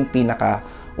yun yung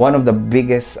one of the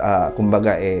biggest,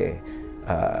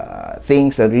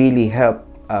 things that really helped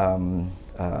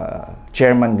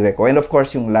Chairman Greco. And of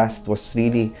course, yung last was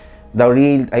really the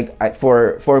real,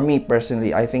 for me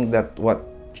personally, I think that what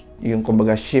yung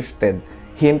shifted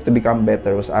him to become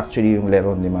better was actually yung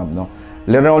Leronlimab, no?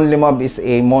 Leronlimab is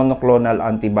a monoclonal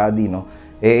antibody, no?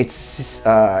 It's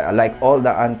like all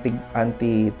the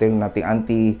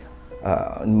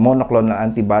monoclonal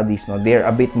antibodies, no? They're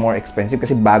a bit more expensive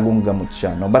kasi bagong gamot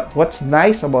siya, no? But what's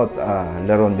nice about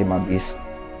Leronlimab is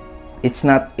it's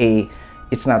not IV,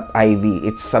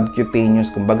 it's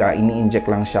subcutaneous, kumbaga ini-inject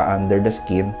lang siya under the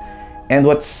skin. And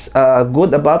what's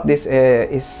good about this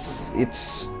is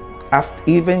it's after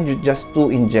even just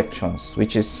 2 injections,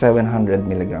 which is 700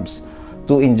 milligrams,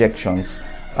 2 injections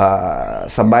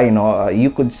sabay, no, you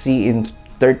could see in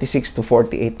 36 to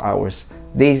 48 hours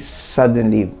they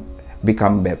suddenly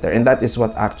become better. And that is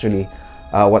what actually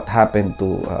what happened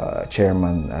to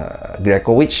Chairman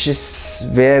Greco, which is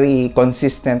very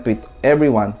consistent with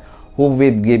everyone who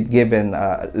we've given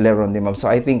Leronlimab. So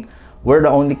I think we're the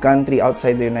only country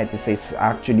outside the United States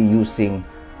actually using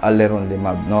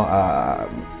Leronlimab, no?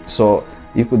 So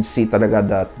you could see talaga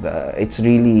that it's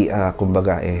really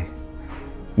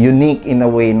unique in a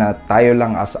way na tayo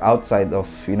lang as outside of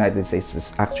United States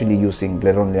is actually using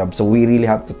Leronlimab. So we really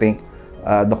have to thank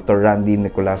Dr. Randy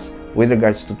Nicolas with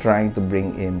regards to trying to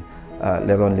bring in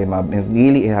Leronlimab. And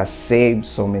really it has saved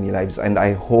so many lives, and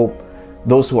I hope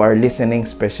those who are listening,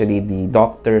 especially the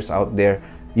doctors out there,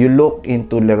 you look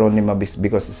into Leronlimab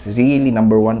because it's really,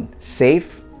 number one,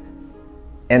 safe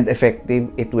and effective.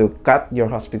 It will cut your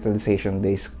hospitalization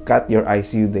days, cut your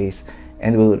ICU days,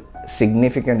 and will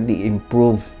significantly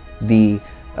improve the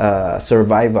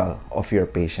survival of your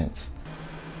patients.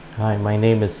 Hi, my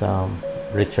name is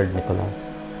Richard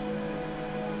Nicolas.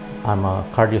 I'm a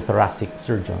cardiothoracic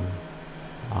surgeon,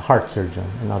 a heart surgeon,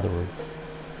 in other words.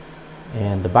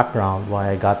 And the background why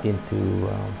I got into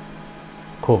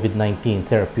COVID-19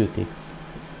 therapeutics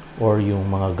or yung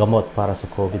mga gamot para sa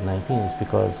COVID-19 is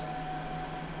because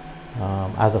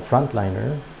as a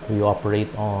frontliner, we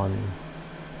operate on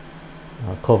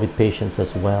COVID patients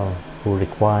as well who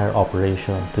require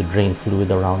operation to drain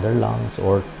fluid around their lungs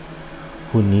or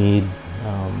who need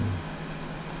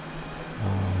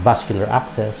vascular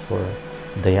access for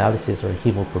dialysis or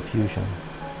hemoperfusion.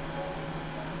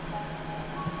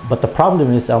 But the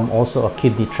problem is I'm also a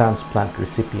kidney transplant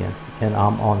recipient, and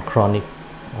I'm on chronic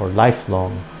or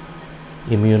lifelong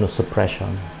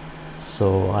immunosuppression.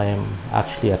 So I am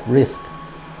actually at risk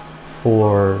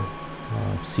for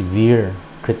severe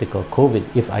critical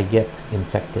COVID if I get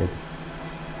infected.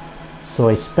 So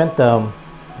I spent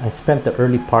the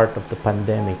early part of the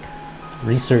pandemic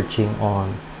researching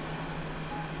on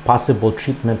possible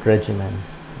treatment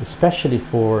regimens, especially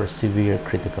for severe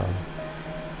critical.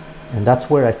 And that's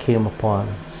where I came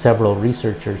upon several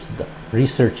researches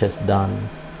done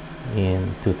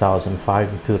in 2005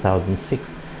 and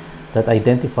 2006 that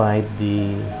identified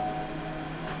the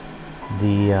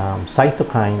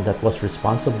cytokine that was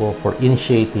responsible for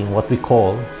initiating what we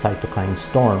call cytokine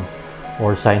storm,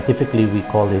 or scientifically we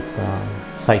call it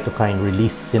cytokine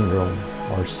release syndrome,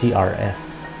 or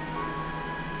CRS.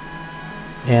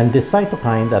 And this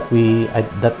cytokine that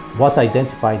was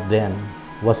identified then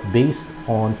was based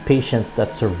on patients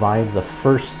that survived the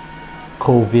first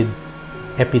COVID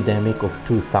epidemic of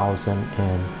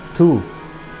 2002,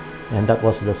 and that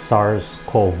was the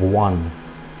SARS-CoV-1.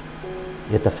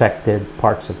 It affected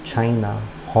parts of China,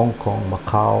 Hong Kong,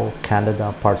 Macau,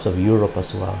 Canada, parts of Europe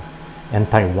as well, and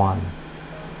Taiwan.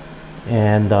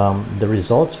 And the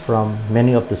results from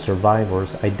many of the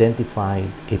survivors identified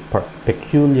a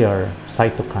peculiar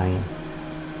cytokine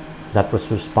that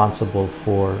was responsible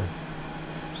for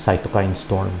cytokine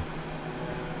storm.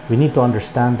 We need to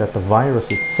understand that the virus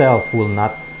itself will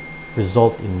not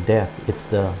result in death. It's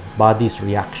the body's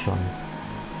reaction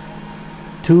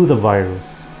to the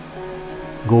virus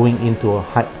going into a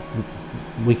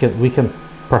we can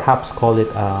perhaps call it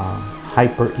a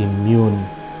hyperimmune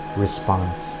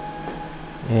response.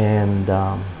 And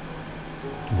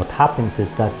what happens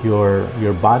is that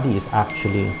your body is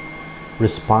actually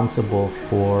responsible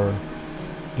for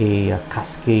a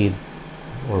cascade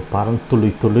or parang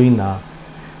tuloy-tuloy na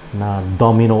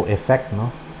domino effect,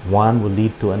 no? One will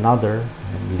lead to another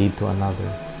and lead to another.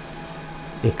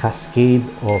 A cascade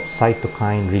of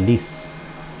cytokine release,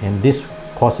 and this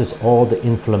causes all the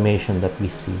inflammation that we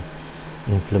see.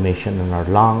 Inflammation in our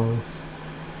lungs,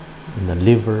 in the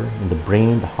liver, in the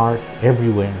brain, the heart,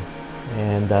 everywhere.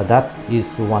 And that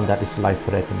is one that is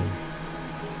life-threatening.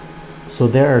 So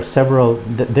there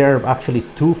are actually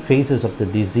two phases of the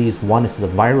disease. One is the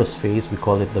virus phase, we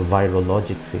call it the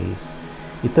virologic phase.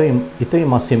 Ito yung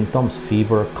mga symptoms: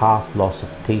 fever, cough, loss of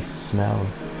taste, smell,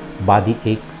 body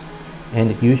aches,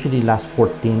 and it usually lasts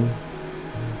 10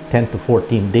 to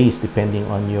 14 days depending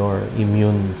on your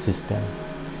immune system.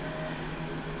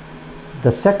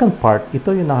 The second part,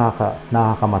 ito yung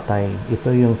nakakamatay.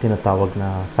 Ito yung tinatawag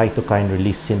na cytokine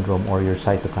release syndrome or your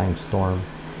cytokine storm.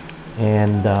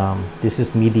 And this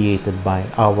is mediated by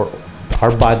our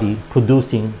body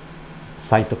producing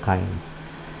cytokines.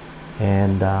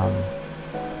 And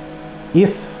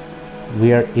if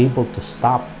we are able to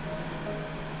stop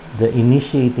the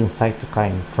initiating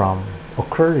cytokine from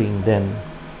occurring, then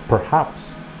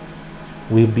perhaps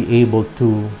we'll be able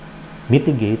to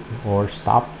mitigate or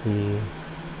stop the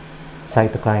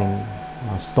cytokine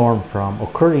storm from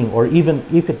occurring, or even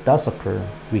if it does occur,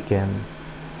 we can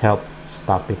help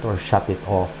stop it or shut it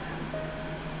off.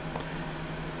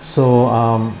 So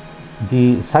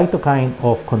the cytokine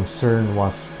of concern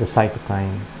was the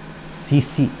cytokine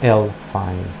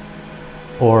CCL5,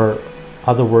 or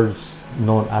other words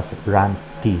known as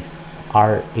RANTES,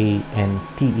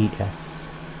 RANTES.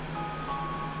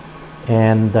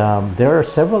 And there are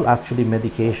several actually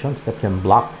medications that can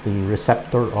block the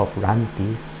receptor of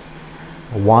RANTES.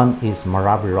 One is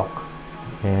Maraviroc,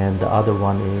 and the other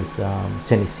one is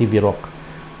Senisiviroc,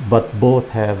 but both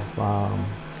have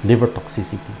liver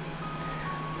toxicity.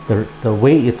 The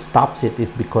way it stops it is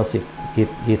because it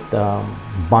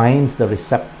binds the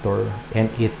receptor and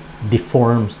it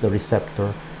deforms the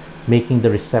receptor, making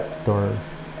the receptor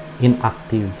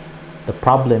inactive. The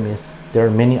problem is there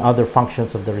are many other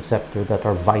functions of the receptor that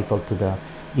are vital to the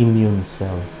immune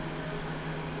cell.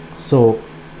 So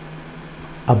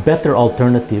a better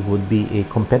alternative would be a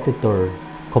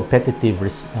competitive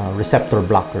receptor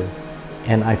blocker,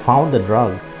 and I found a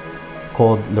drug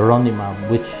called Leronlimab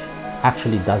which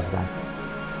actually does that.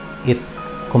 It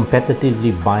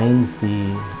competitively binds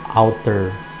the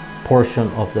outer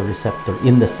portion of the receptor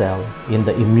in the cell, in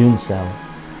the immune cell,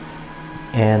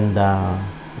 and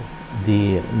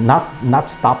not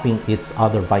stopping its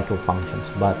other vital functions,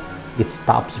 but it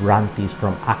stops RANTES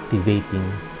from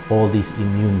activating all these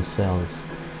immune cells.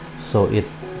 So it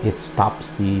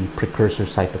stops the precursor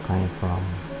cytokine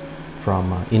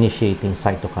from initiating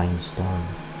cytokine storm.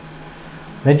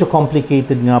 Medyo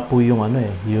complicated nga po yung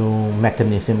yung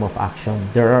mechanism of action.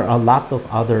 There are a lot of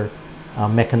other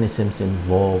mechanisms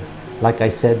involved. Like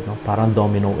I said, no, parang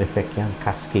domino effect yan,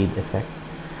 cascade effect.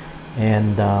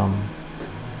 And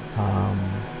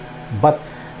but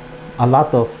a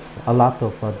lot of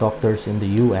doctors in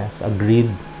the US agreed,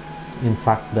 in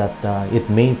fact, that it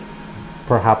may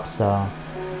perhaps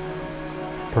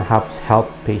help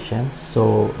patients.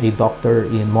 So a doctor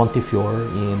in Montefiore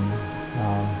in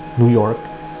New York,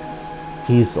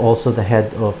 he's also the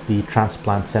head of the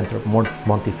transplant center of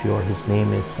Montefiore. His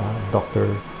name is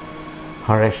Dr.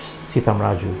 Haresh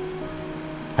Sitamraju.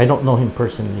 I don't know him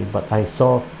personally, but I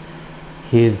saw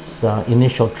his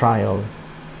initial trial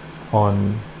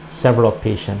on several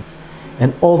patients,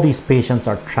 and all these patients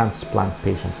are transplant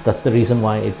patients. That's the reason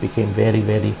why it became very,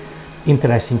 very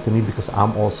interesting to me, because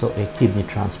I'm also a kidney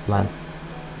transplant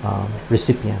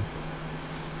recipient.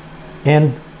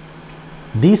 And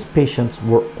these patients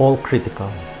were all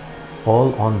critical,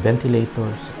 all on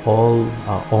ventilators, all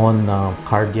on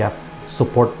cardiac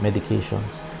support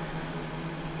medications,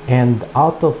 and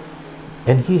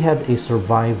he had a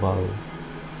survival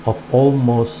of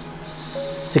almost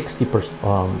 60%,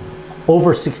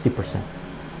 over 60%.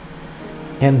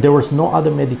 And there was no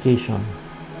other medication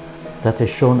that has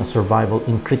shown a survival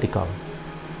in critical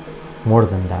more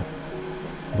than that.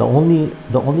 The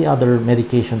only other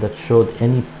medication that showed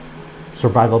any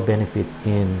survival benefit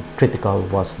in critical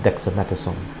was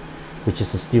dexamethasone, which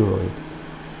is a steroid.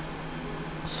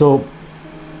 So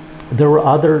there were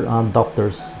other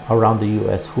doctors around the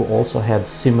US who also had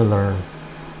similar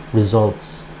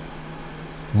results.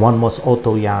 One was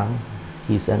Otto Yang.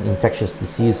 He's an infectious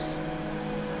disease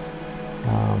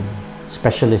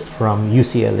specialist from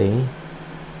UCLA.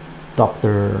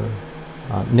 Dr.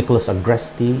 Nicholas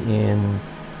Agresti in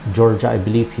Georgia. I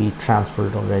believe he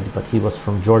transferred already, but he was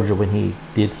from Georgia when he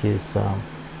did his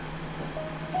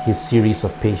series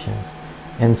of patients,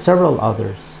 and several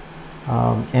others.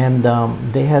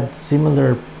 They had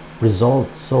similar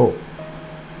results. So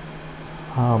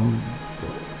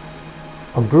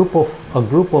a group of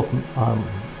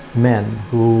men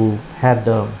who had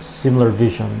the similar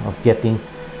vision of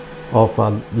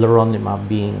Leronlimab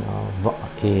being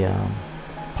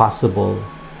possible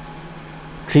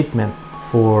treatment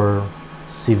for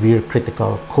severe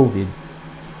critical COVID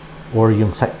or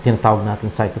yung tinatawag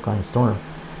nating cytokine storm.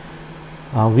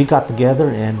 We got together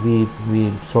and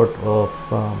we sort of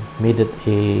made it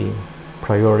a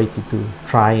priority to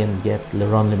try and get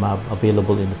Leronlimab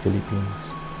available in the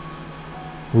Philippines.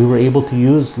 We were able to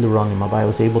use Leronlimab. I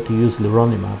was able to use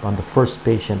Leronlimab on the first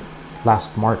patient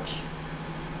last March,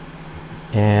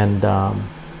 and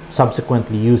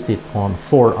subsequently used it on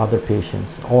 4 other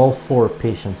patients. All 4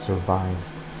 patients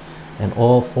survived, and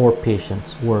all 4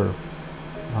 patients were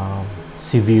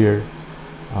severe,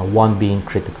 one being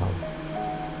critical.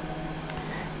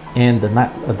 And the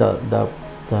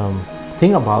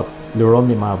thing about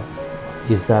Leronlimab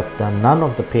is that none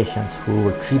of the patients who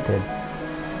were treated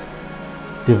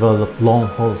developed long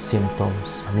haul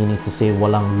symptoms, meaning to say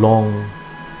walang long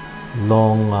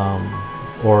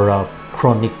or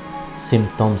chronic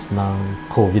symptoms ng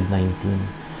COVID-19.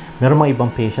 Meron mga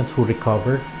ibang patients who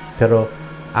recovered, pero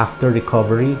after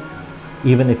recovery,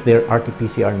 even if they're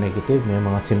RT-PCR negative, may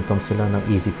mga symptoms sila ng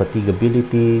easy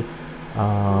fatigability,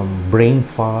 brain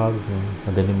fog,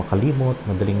 madaling makalimot,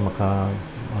 madaling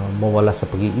mawala sa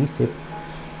pag-iisip.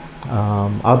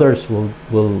 Others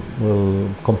will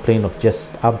complain of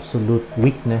just absolute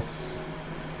weakness,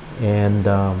 and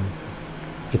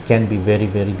it can be very,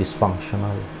 very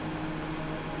dysfunctional.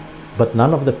 But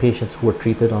none of the patients who were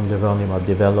treated on Leronlimab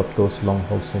developed those long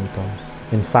haul symptoms.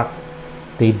 In fact,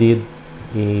 they did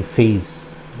a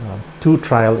phase 2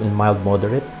 trial in mild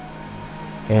moderate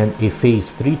and a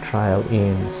phase 3 trial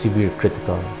in severe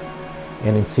critical.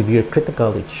 And in severe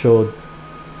critical, it showed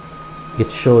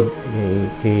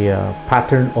a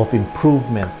pattern of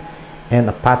improvement and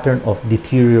a pattern of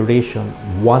deterioration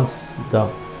once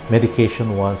the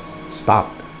medication was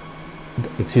stopped.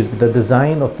 The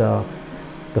design of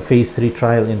the phase 3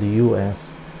 trial in the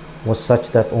US was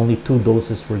such that only 2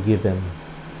 doses were given.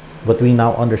 But we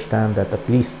now understand that at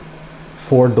least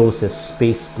 4 doses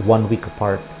spaced 1 week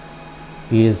apart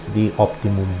is the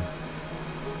optimum.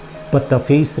 But the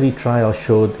phase 3 trial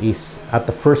showed at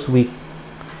the first week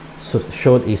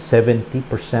showed a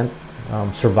 70%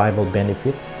 survival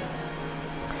benefit.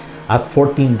 At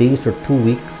 14 days or 2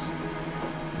 weeks,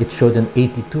 it showed an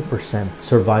 82%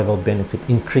 survival benefit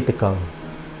in critical.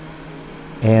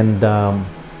 And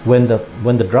when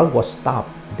the drug was stopped,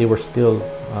 they were still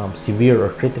severe or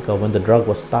critical. When the drug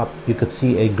was stopped, you could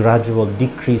see a gradual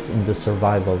decrease in the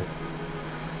survival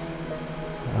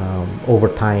over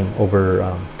time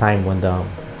when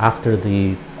after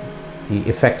the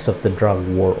effects of the drug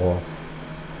wore off.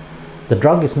 The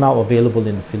drug is now available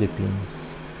in the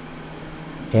Philippines,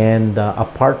 and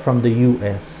apart from the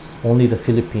US, only the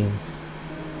Philippines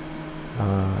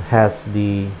has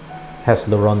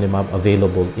Leronlimab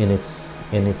available in its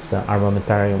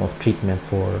armamentarium of treatment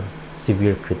for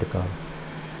severe critical.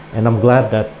 And I'm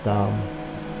glad that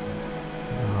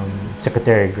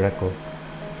Secretary GRECO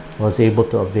was able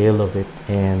to avail of it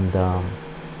and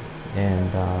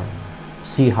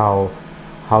see how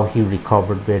he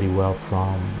recovered very well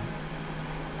from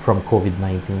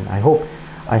COVID-19.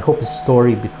 I hope his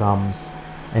story becomes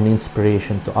an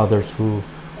inspiration to others who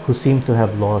seem to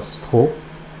have lost hope,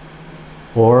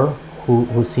 or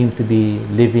who seem to be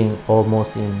living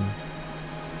almost in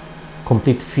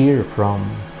complete fear from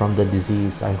the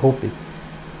disease. I hope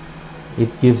it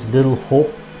gives little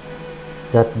hope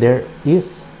that there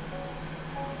is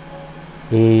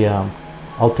a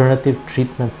alternative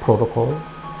treatment protocol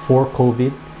for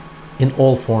COVID in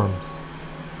all forms,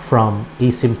 from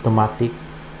asymptomatic,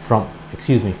 from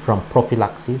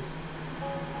prophylaxis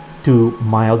to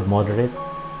mild, moderate,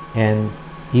 and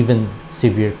even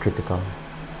severe critical.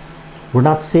 We're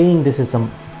not saying this is a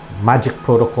magic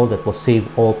protocol that will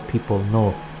save all people.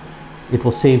 No, it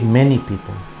will save many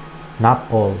people,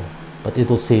 not all, but it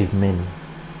will save many.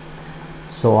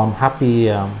 So I'm happy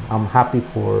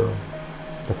for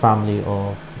the family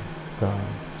of the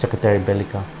Secretary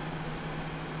Belgica,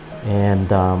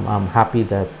 and I'm happy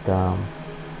that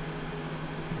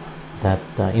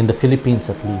in the Philippines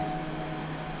at least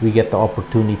we get the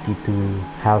opportunity to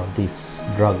have this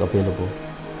drug available.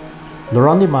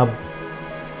 Leronlimab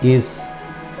is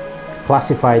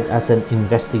classified as an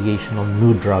investigational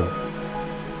new drug,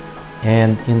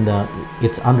 and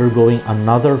it's undergoing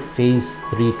another phase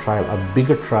 3 trial, a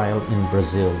bigger trial in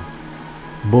Brazil,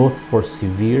 both for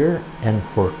severe and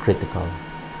for critical.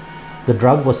 The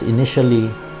drug was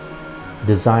initially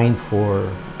designed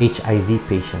for HIV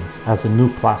patients as a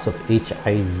new class of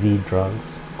HIV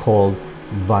drugs called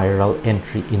viral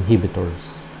entry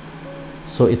inhibitors.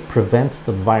 So it prevents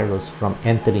the virus from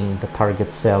entering the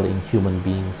target cell in human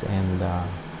beings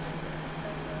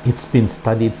it's been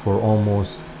studied for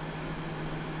almost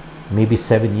maybe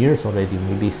 7 years already,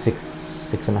 maybe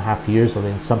six and a half years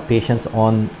already. Some patients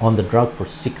on the drug for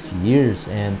 6 years,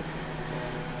 and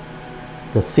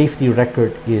the safety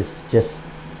record is just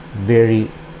very,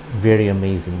 very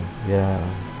amazing. Yeah,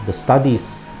 the studies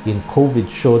in COVID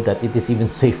showed that it is even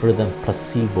safer than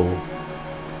placebo.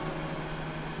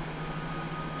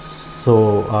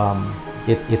 So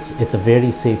it's a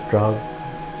very safe drug.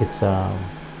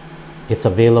 It's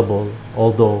available,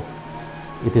 although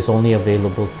it is only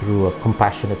available through a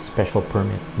compassionate special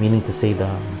permit, meaning to say the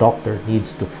doctor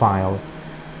needs to file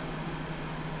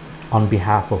on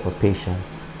behalf of a patient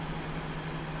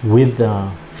with the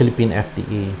Philippine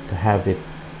FDA to have it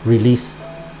released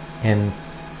and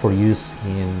for use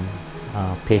in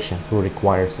a patient who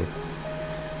requires it.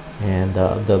 And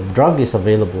the drug is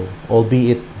available,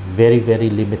 albeit very, very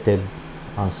limited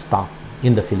stock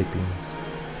in the Philippines,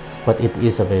 but it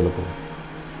is available.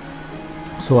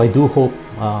 So I do hope,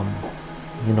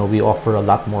 we offer a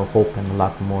lot more hope and a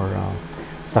lot more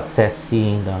success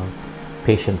seeing the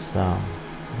patients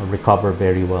recover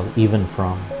very well, even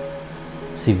from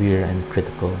severe and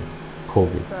critical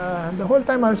COVID. The whole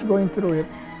time I was going through it,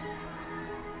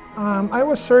 I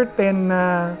was certain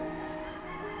na,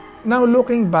 now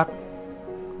looking back,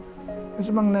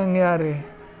 ano bang nangyari?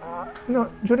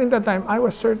 During that time, I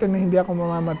was certain na hindi ako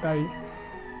mamamatay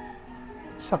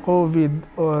sa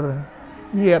COVID or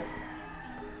yet.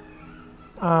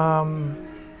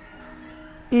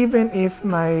 Even if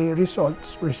my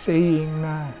results were saying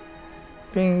na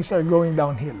things are going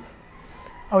downhill,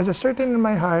 I was certain in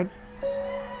my heart,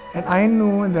 and I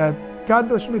knew that God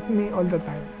was with me all the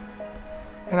time,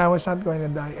 and I was not going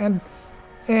to die.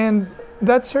 And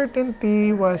that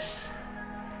certainty was,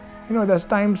 there's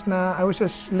times na I was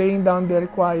just laying down there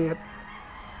quiet.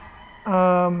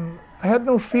 I had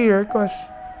no fear because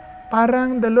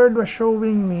parang the Lord was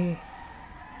showing me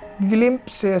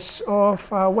glimpses of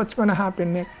what's gonna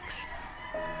happen next.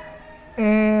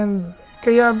 And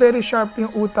kaya very sharp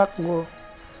yung utak ko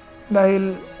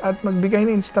dahil at magbigay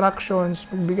ng instructions,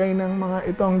 magbigay ng mga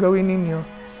ito ang gawin ninyo.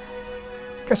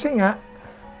 Kasi nga,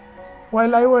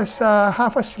 while I was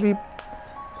half asleep,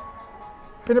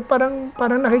 pero parang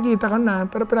nakikita ka na,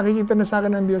 pero nakikita na sa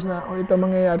akin ng Diyos na, ito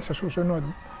mangyayari sa susunod.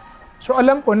 So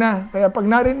alam ko na, kaya pag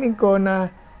narinig ko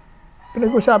na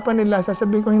pinag-usapan nila,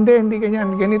 sasabihin ko, hindi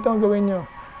ganyan, ganito ang gawin nyo.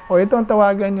 O ito ang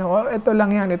tawagan nyo, o ito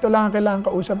lang yan, ito lang ang kailangan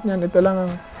kausap niyan, ito lang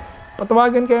ang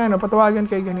patawagan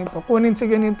kayo ganito, kunin si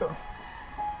ganito.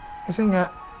 Kasi nga,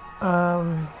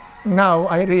 now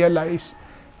I realize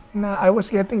na I was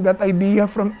getting that idea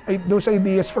those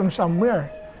ideas from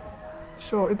somewhere.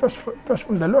 So it was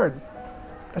from the Lord.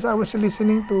 As I was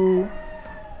listening to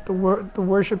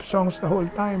worship songs the whole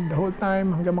time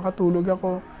hanggang makatulog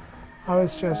ako, I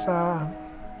was just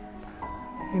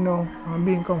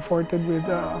being comforted with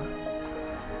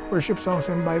worship songs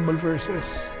and Bible verses.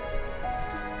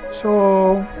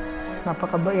 So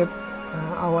napakabait,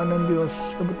 awa ng Diyos,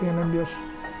 kabutihan ng Diyos.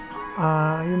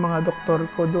 Yung mga doktor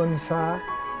ko doon sa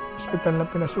hospital na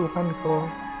pinasukan ko,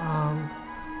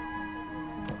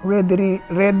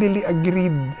 readily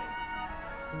agreed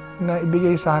na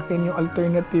ibigay sa akin yung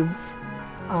alternative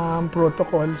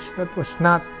protocols that was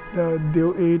not the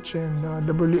DOH and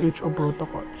WHO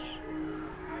protocols.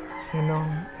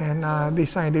 And they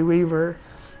signed a waiver,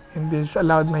 and this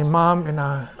allowed my mom and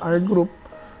our group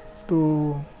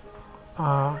to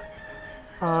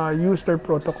use their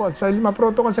protocols. So yung mga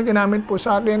protocols na ginamit po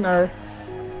sa akin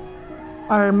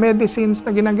are medicines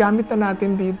na ginagamit na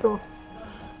natin dito.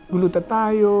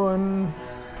 Glutathione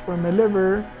for my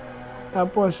liver,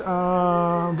 tapos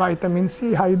vitamin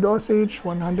C, high dosage,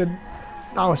 100,000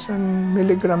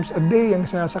 milligrams a day ang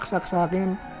sinasaksak sa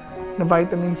akin na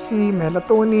vitamin C,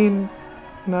 melatonin,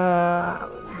 na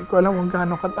hindi ko alam kung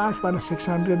gaano kataas, parang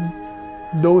 600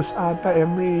 dose ata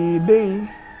every day,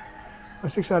 o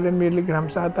 600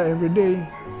 milligrams ata every day.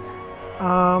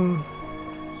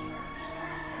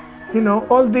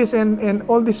 All this and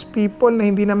all these people na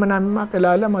hindi naman namin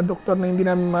makilala, mga doktor na hindi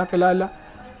namin makilala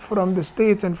from the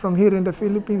States and from here in the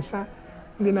Philippines,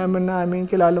 hindi namin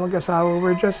kilala mag-asawa.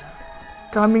 We're just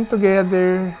coming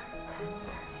together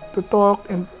to talk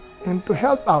and to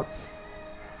help out.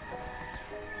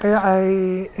 Kaya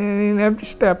in every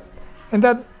step, and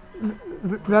that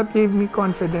gave me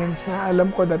confidence na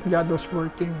alam ko that God was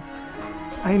working.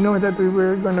 I know that we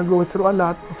were gonna go through a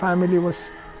lot. The family was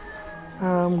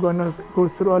gonna go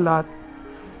through a lot,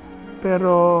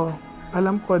 pero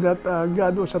alam ko that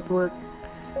God was at work,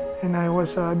 and I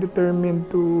was determined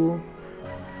to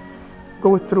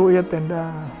go through it and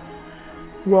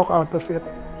walk out of it.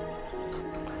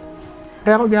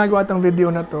 Kaya ako ginagawa itong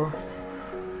video na to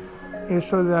is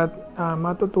so that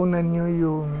matutunan nyo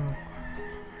yung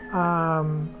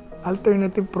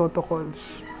alternative protocols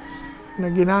na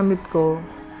ginamit ko.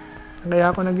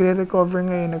 Kaya ako nagre-recover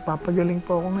ngayon, nagpapagaling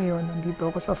po ako ngayon, nandito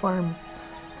ako sa farm,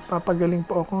 papagaling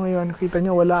po ako ngayon. Kita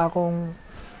nyo, wala akong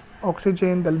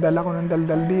oxygen, daldal ako ng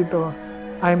daldal dito.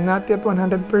 I'm not yet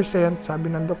 100%,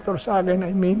 sabi ng doktor sa akin,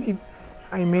 I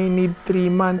may need 3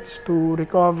 months to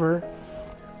recover.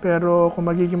 Pero kung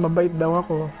magiging mabait daw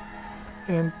ako,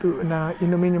 and na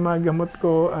inumin yung mga gamot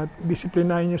ko at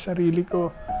disiplinahin yung sarili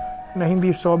ko, na hindi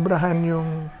sobrahan yung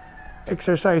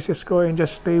exercises ko and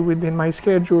just stay within my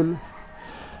schedule.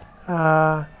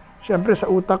 Siyempre sa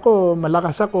utak ko,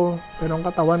 malakas ako, pero ang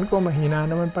katawan ko, mahina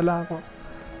naman pala ako.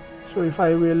 So if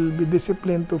I will be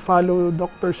disciplined to follow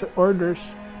doctor's orders,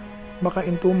 baka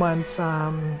in 2 months,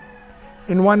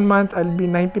 in 1 month, I'll be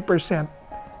 90%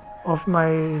 of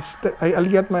my,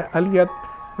 I'll get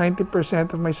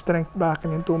 90% of my strength back,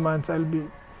 and in 2 months, I'll be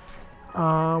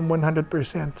 100%.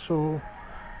 So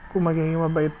kung magiging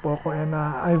mabait po ako, and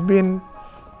I've been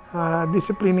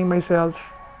disciplining myself,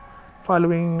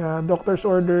 following doctor's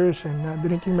orders, and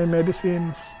drinking my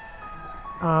medicines,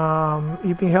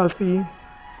 eating healthy,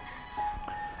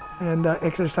 and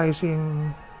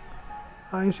exercising.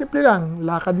 Yung simple lang,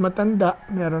 lakad matanda,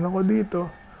 meron ako dito,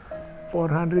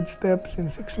 400 steps in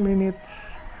 6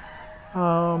 minutes.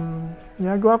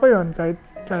 Ginagawa ko yun, kahit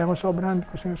kaya ko sobrahan,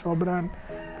 kasi sobrahan,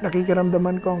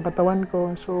 nakikiramdaman ko ang katawan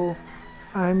ko. So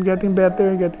I'm getting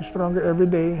better, getting stronger every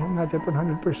day. I'm not yet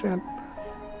 100%,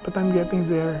 but I'm getting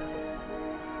there.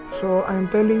 So I'm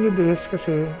telling you this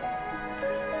kasi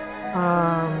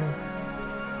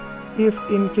if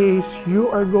in case you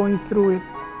are going through it,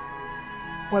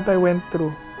 what I went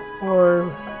through, or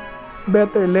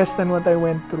better, less than what I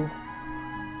went through,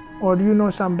 or you know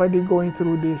somebody going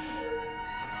through this,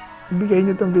 bigay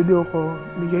nyo itong video ko,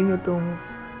 bigay nyo itong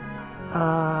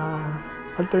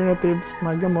alternatives,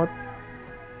 mga gamot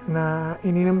na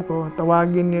ininom ko,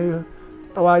 tawagan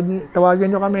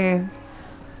nyo kami,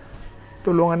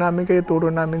 tulungan namin kayo, turo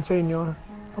namin sa inyo.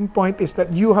 Ang point is that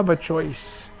you have a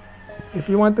choice. If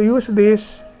you want to use this,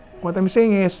 what I'm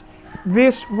saying is,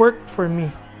 this worked for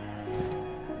me.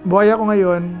 Buhay ako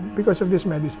ngayon because of these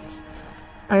medicines.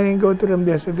 I didn't go to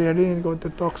remdesivir, I didn't go to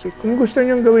toxic. Kung gusto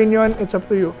nyo gawin yon, it's up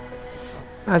to you.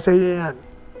 Nasa iyo yan.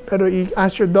 Pero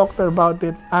ask your doctor about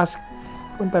it. Ask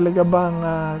kung talaga bang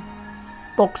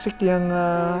toxic yung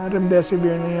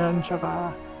remdesivir na yan,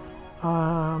 tsaka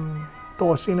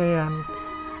toxin na yan.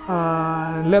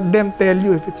 Let them tell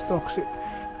you if it's toxic.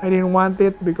 I didn't want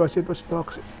it because it was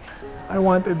toxic. I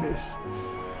wanted this.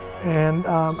 And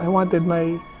I wanted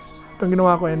itong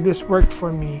ginawa ko, and this worked for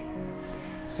me.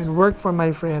 And worked for my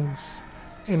friends.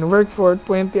 And worked for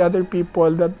 20 other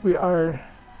people that we are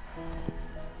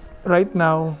right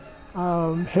now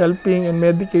helping and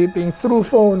medicating through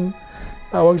phone.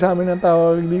 Tawag sa amin ng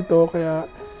tawag dito, kaya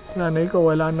nanay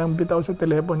ko wala nang bitaw sa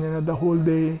telepono niya na the whole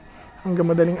day hanggang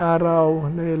madaling araw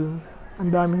dahil ang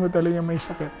daming ko talaga may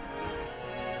sakit.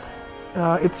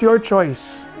 It's your choice.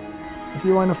 If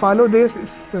you want to follow this,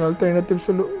 it's an alternative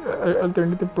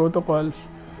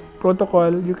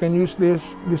protocol, you can use this.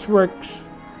 This works.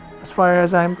 As far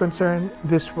as I'm concerned,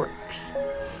 this works.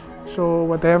 So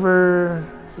whatever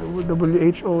the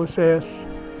WHO says,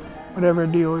 whatever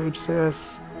DOH says,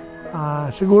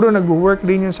 siguro nag-work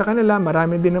din yun sa kanila.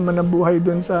 Marami din naman nabuhay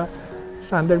dun sa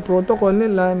standard protocol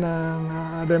nila ng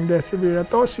remdesivir at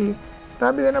tosi.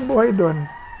 Marami din nabuhay dun.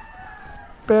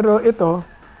 Pero ito,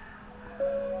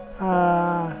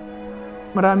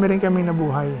 marami rin kami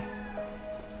nabuhay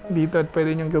dito at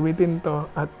pwede niyong gamitin to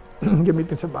at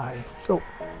gamitin sa bahay. So,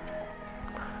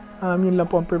 yun lang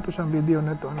po ang purpose ng video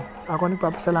na to. Ako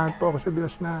nagpapasalamat po ako sa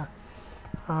Diyos na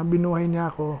binuhay niya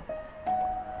ako.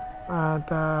 At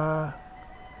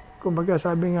kumbaga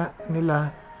sabi nga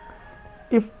nila,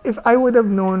 if I would have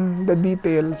known the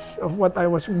details of what I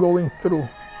was going through,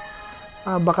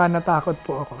 baka natakot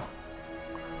po ako.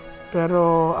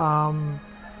 Pero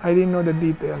I didn't know the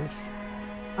details.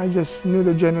 I just knew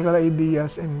the general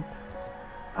ideas, and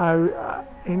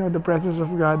the presence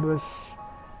of God was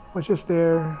just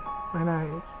there, and I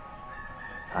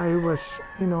was,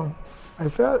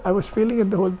 I was feeling it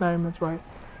the whole time. That's why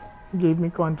it gave me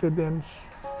confidence.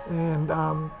 And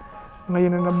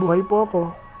ngayon na nabuhay po ako,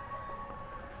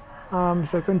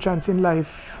 second chance in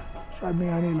life, sabi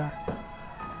nga nila.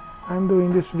 I'm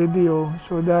doing this video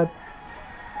so that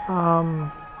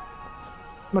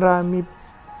marami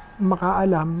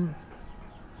makaalam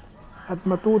at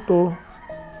matuto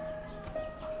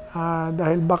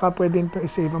dahil baka pwede ito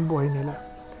i-save ang buhay nila.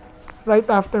 Right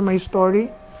after my story,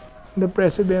 the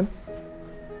president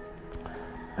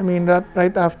I mean,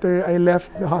 right after I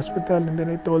left the hospital, and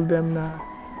then I told them na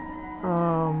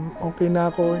okay na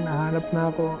ako, hinahanap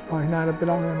na ako, hinahanap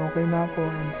nila ako, okay na ako,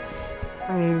 and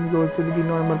I go through the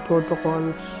normal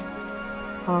protocols.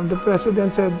 The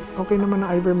president said, okay naman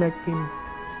ang Ivermectin.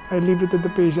 I leave it to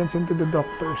the patients and to the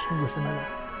doctors kung gusto nila.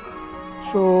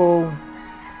 So,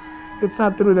 it's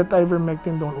not true that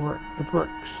Ivermectin don't work. It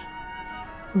works.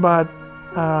 But,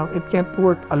 it can't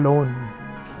work alone.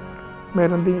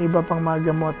 Meron ding iba pang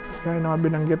mga gamot, gaya na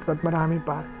binanggit ko at marami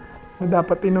pa, na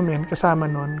dapat inumin kasama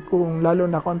nun kung lalo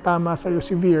na kung tama sa'yo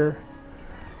severe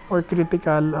or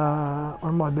critical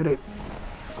or moderate.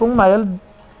 Kung mild,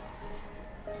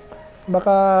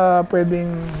 baka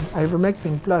pwedeng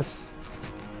Ivermectin plus,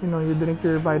 you drink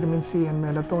your vitamin C and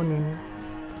melatonin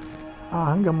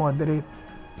hanggang moderate.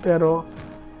 Pero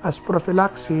as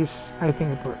prophylaxis, I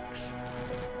think it works.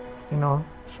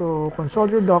 So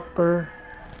consult your doctor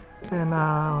and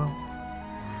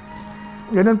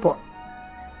ganun po.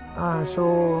 So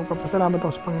papasalamat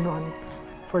ako sa Panginoon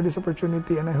for this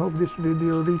opportunity, and I hope this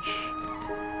video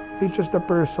reaches the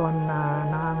person na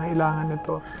nangangailangan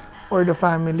nito or the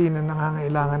family na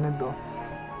nangangailangan nito.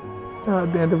 At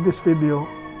the end of this video,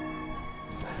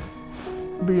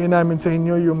 bigyan namin sa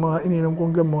inyo yung mga ininom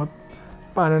kong gamot,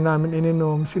 paano namin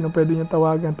ininom, sino pwede nyo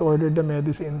tawagan to order the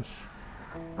medicines.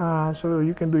 So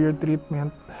you can do your treatment,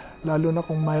 lalo na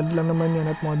kung mild lang naman yan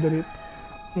at moderate,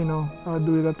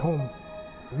 do it at home.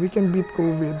 We can beat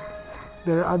COVID.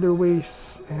 There are other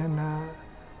ways and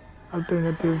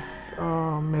alternative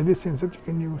medicines that you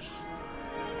can use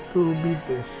to beat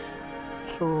this.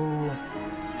 So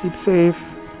keep safe.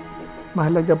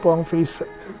 Mahalaga po ang face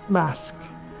mask.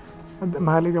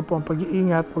 Mahalaga po ang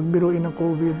pag-iingat, huwag biruin ng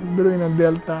COVID, biruin ng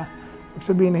Delta. Huwag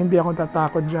sabihin na hindi ako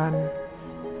tatakot dyan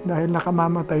dahil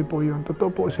nakamamatay po yun. Totoo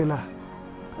po sila.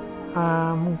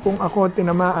 Kung ako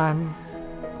tinamaan,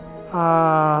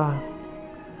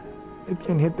 it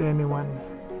can hit anyone.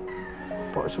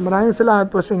 So maraming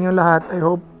salamat po sa inyo lahat. I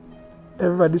hope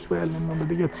everybody's well and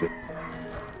nobody gets sick.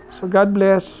 So God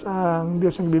bless. Ang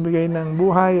Diyos ang bibigay ng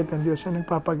buhay at ang Diyos ang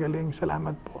nagpapagaling.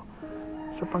 Salamat po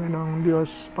sa Panginoong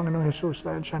Diyos, Panginoong Jesus,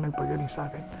 dahil siya nagpagaling sa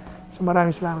akin. So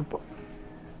maraming salamat po.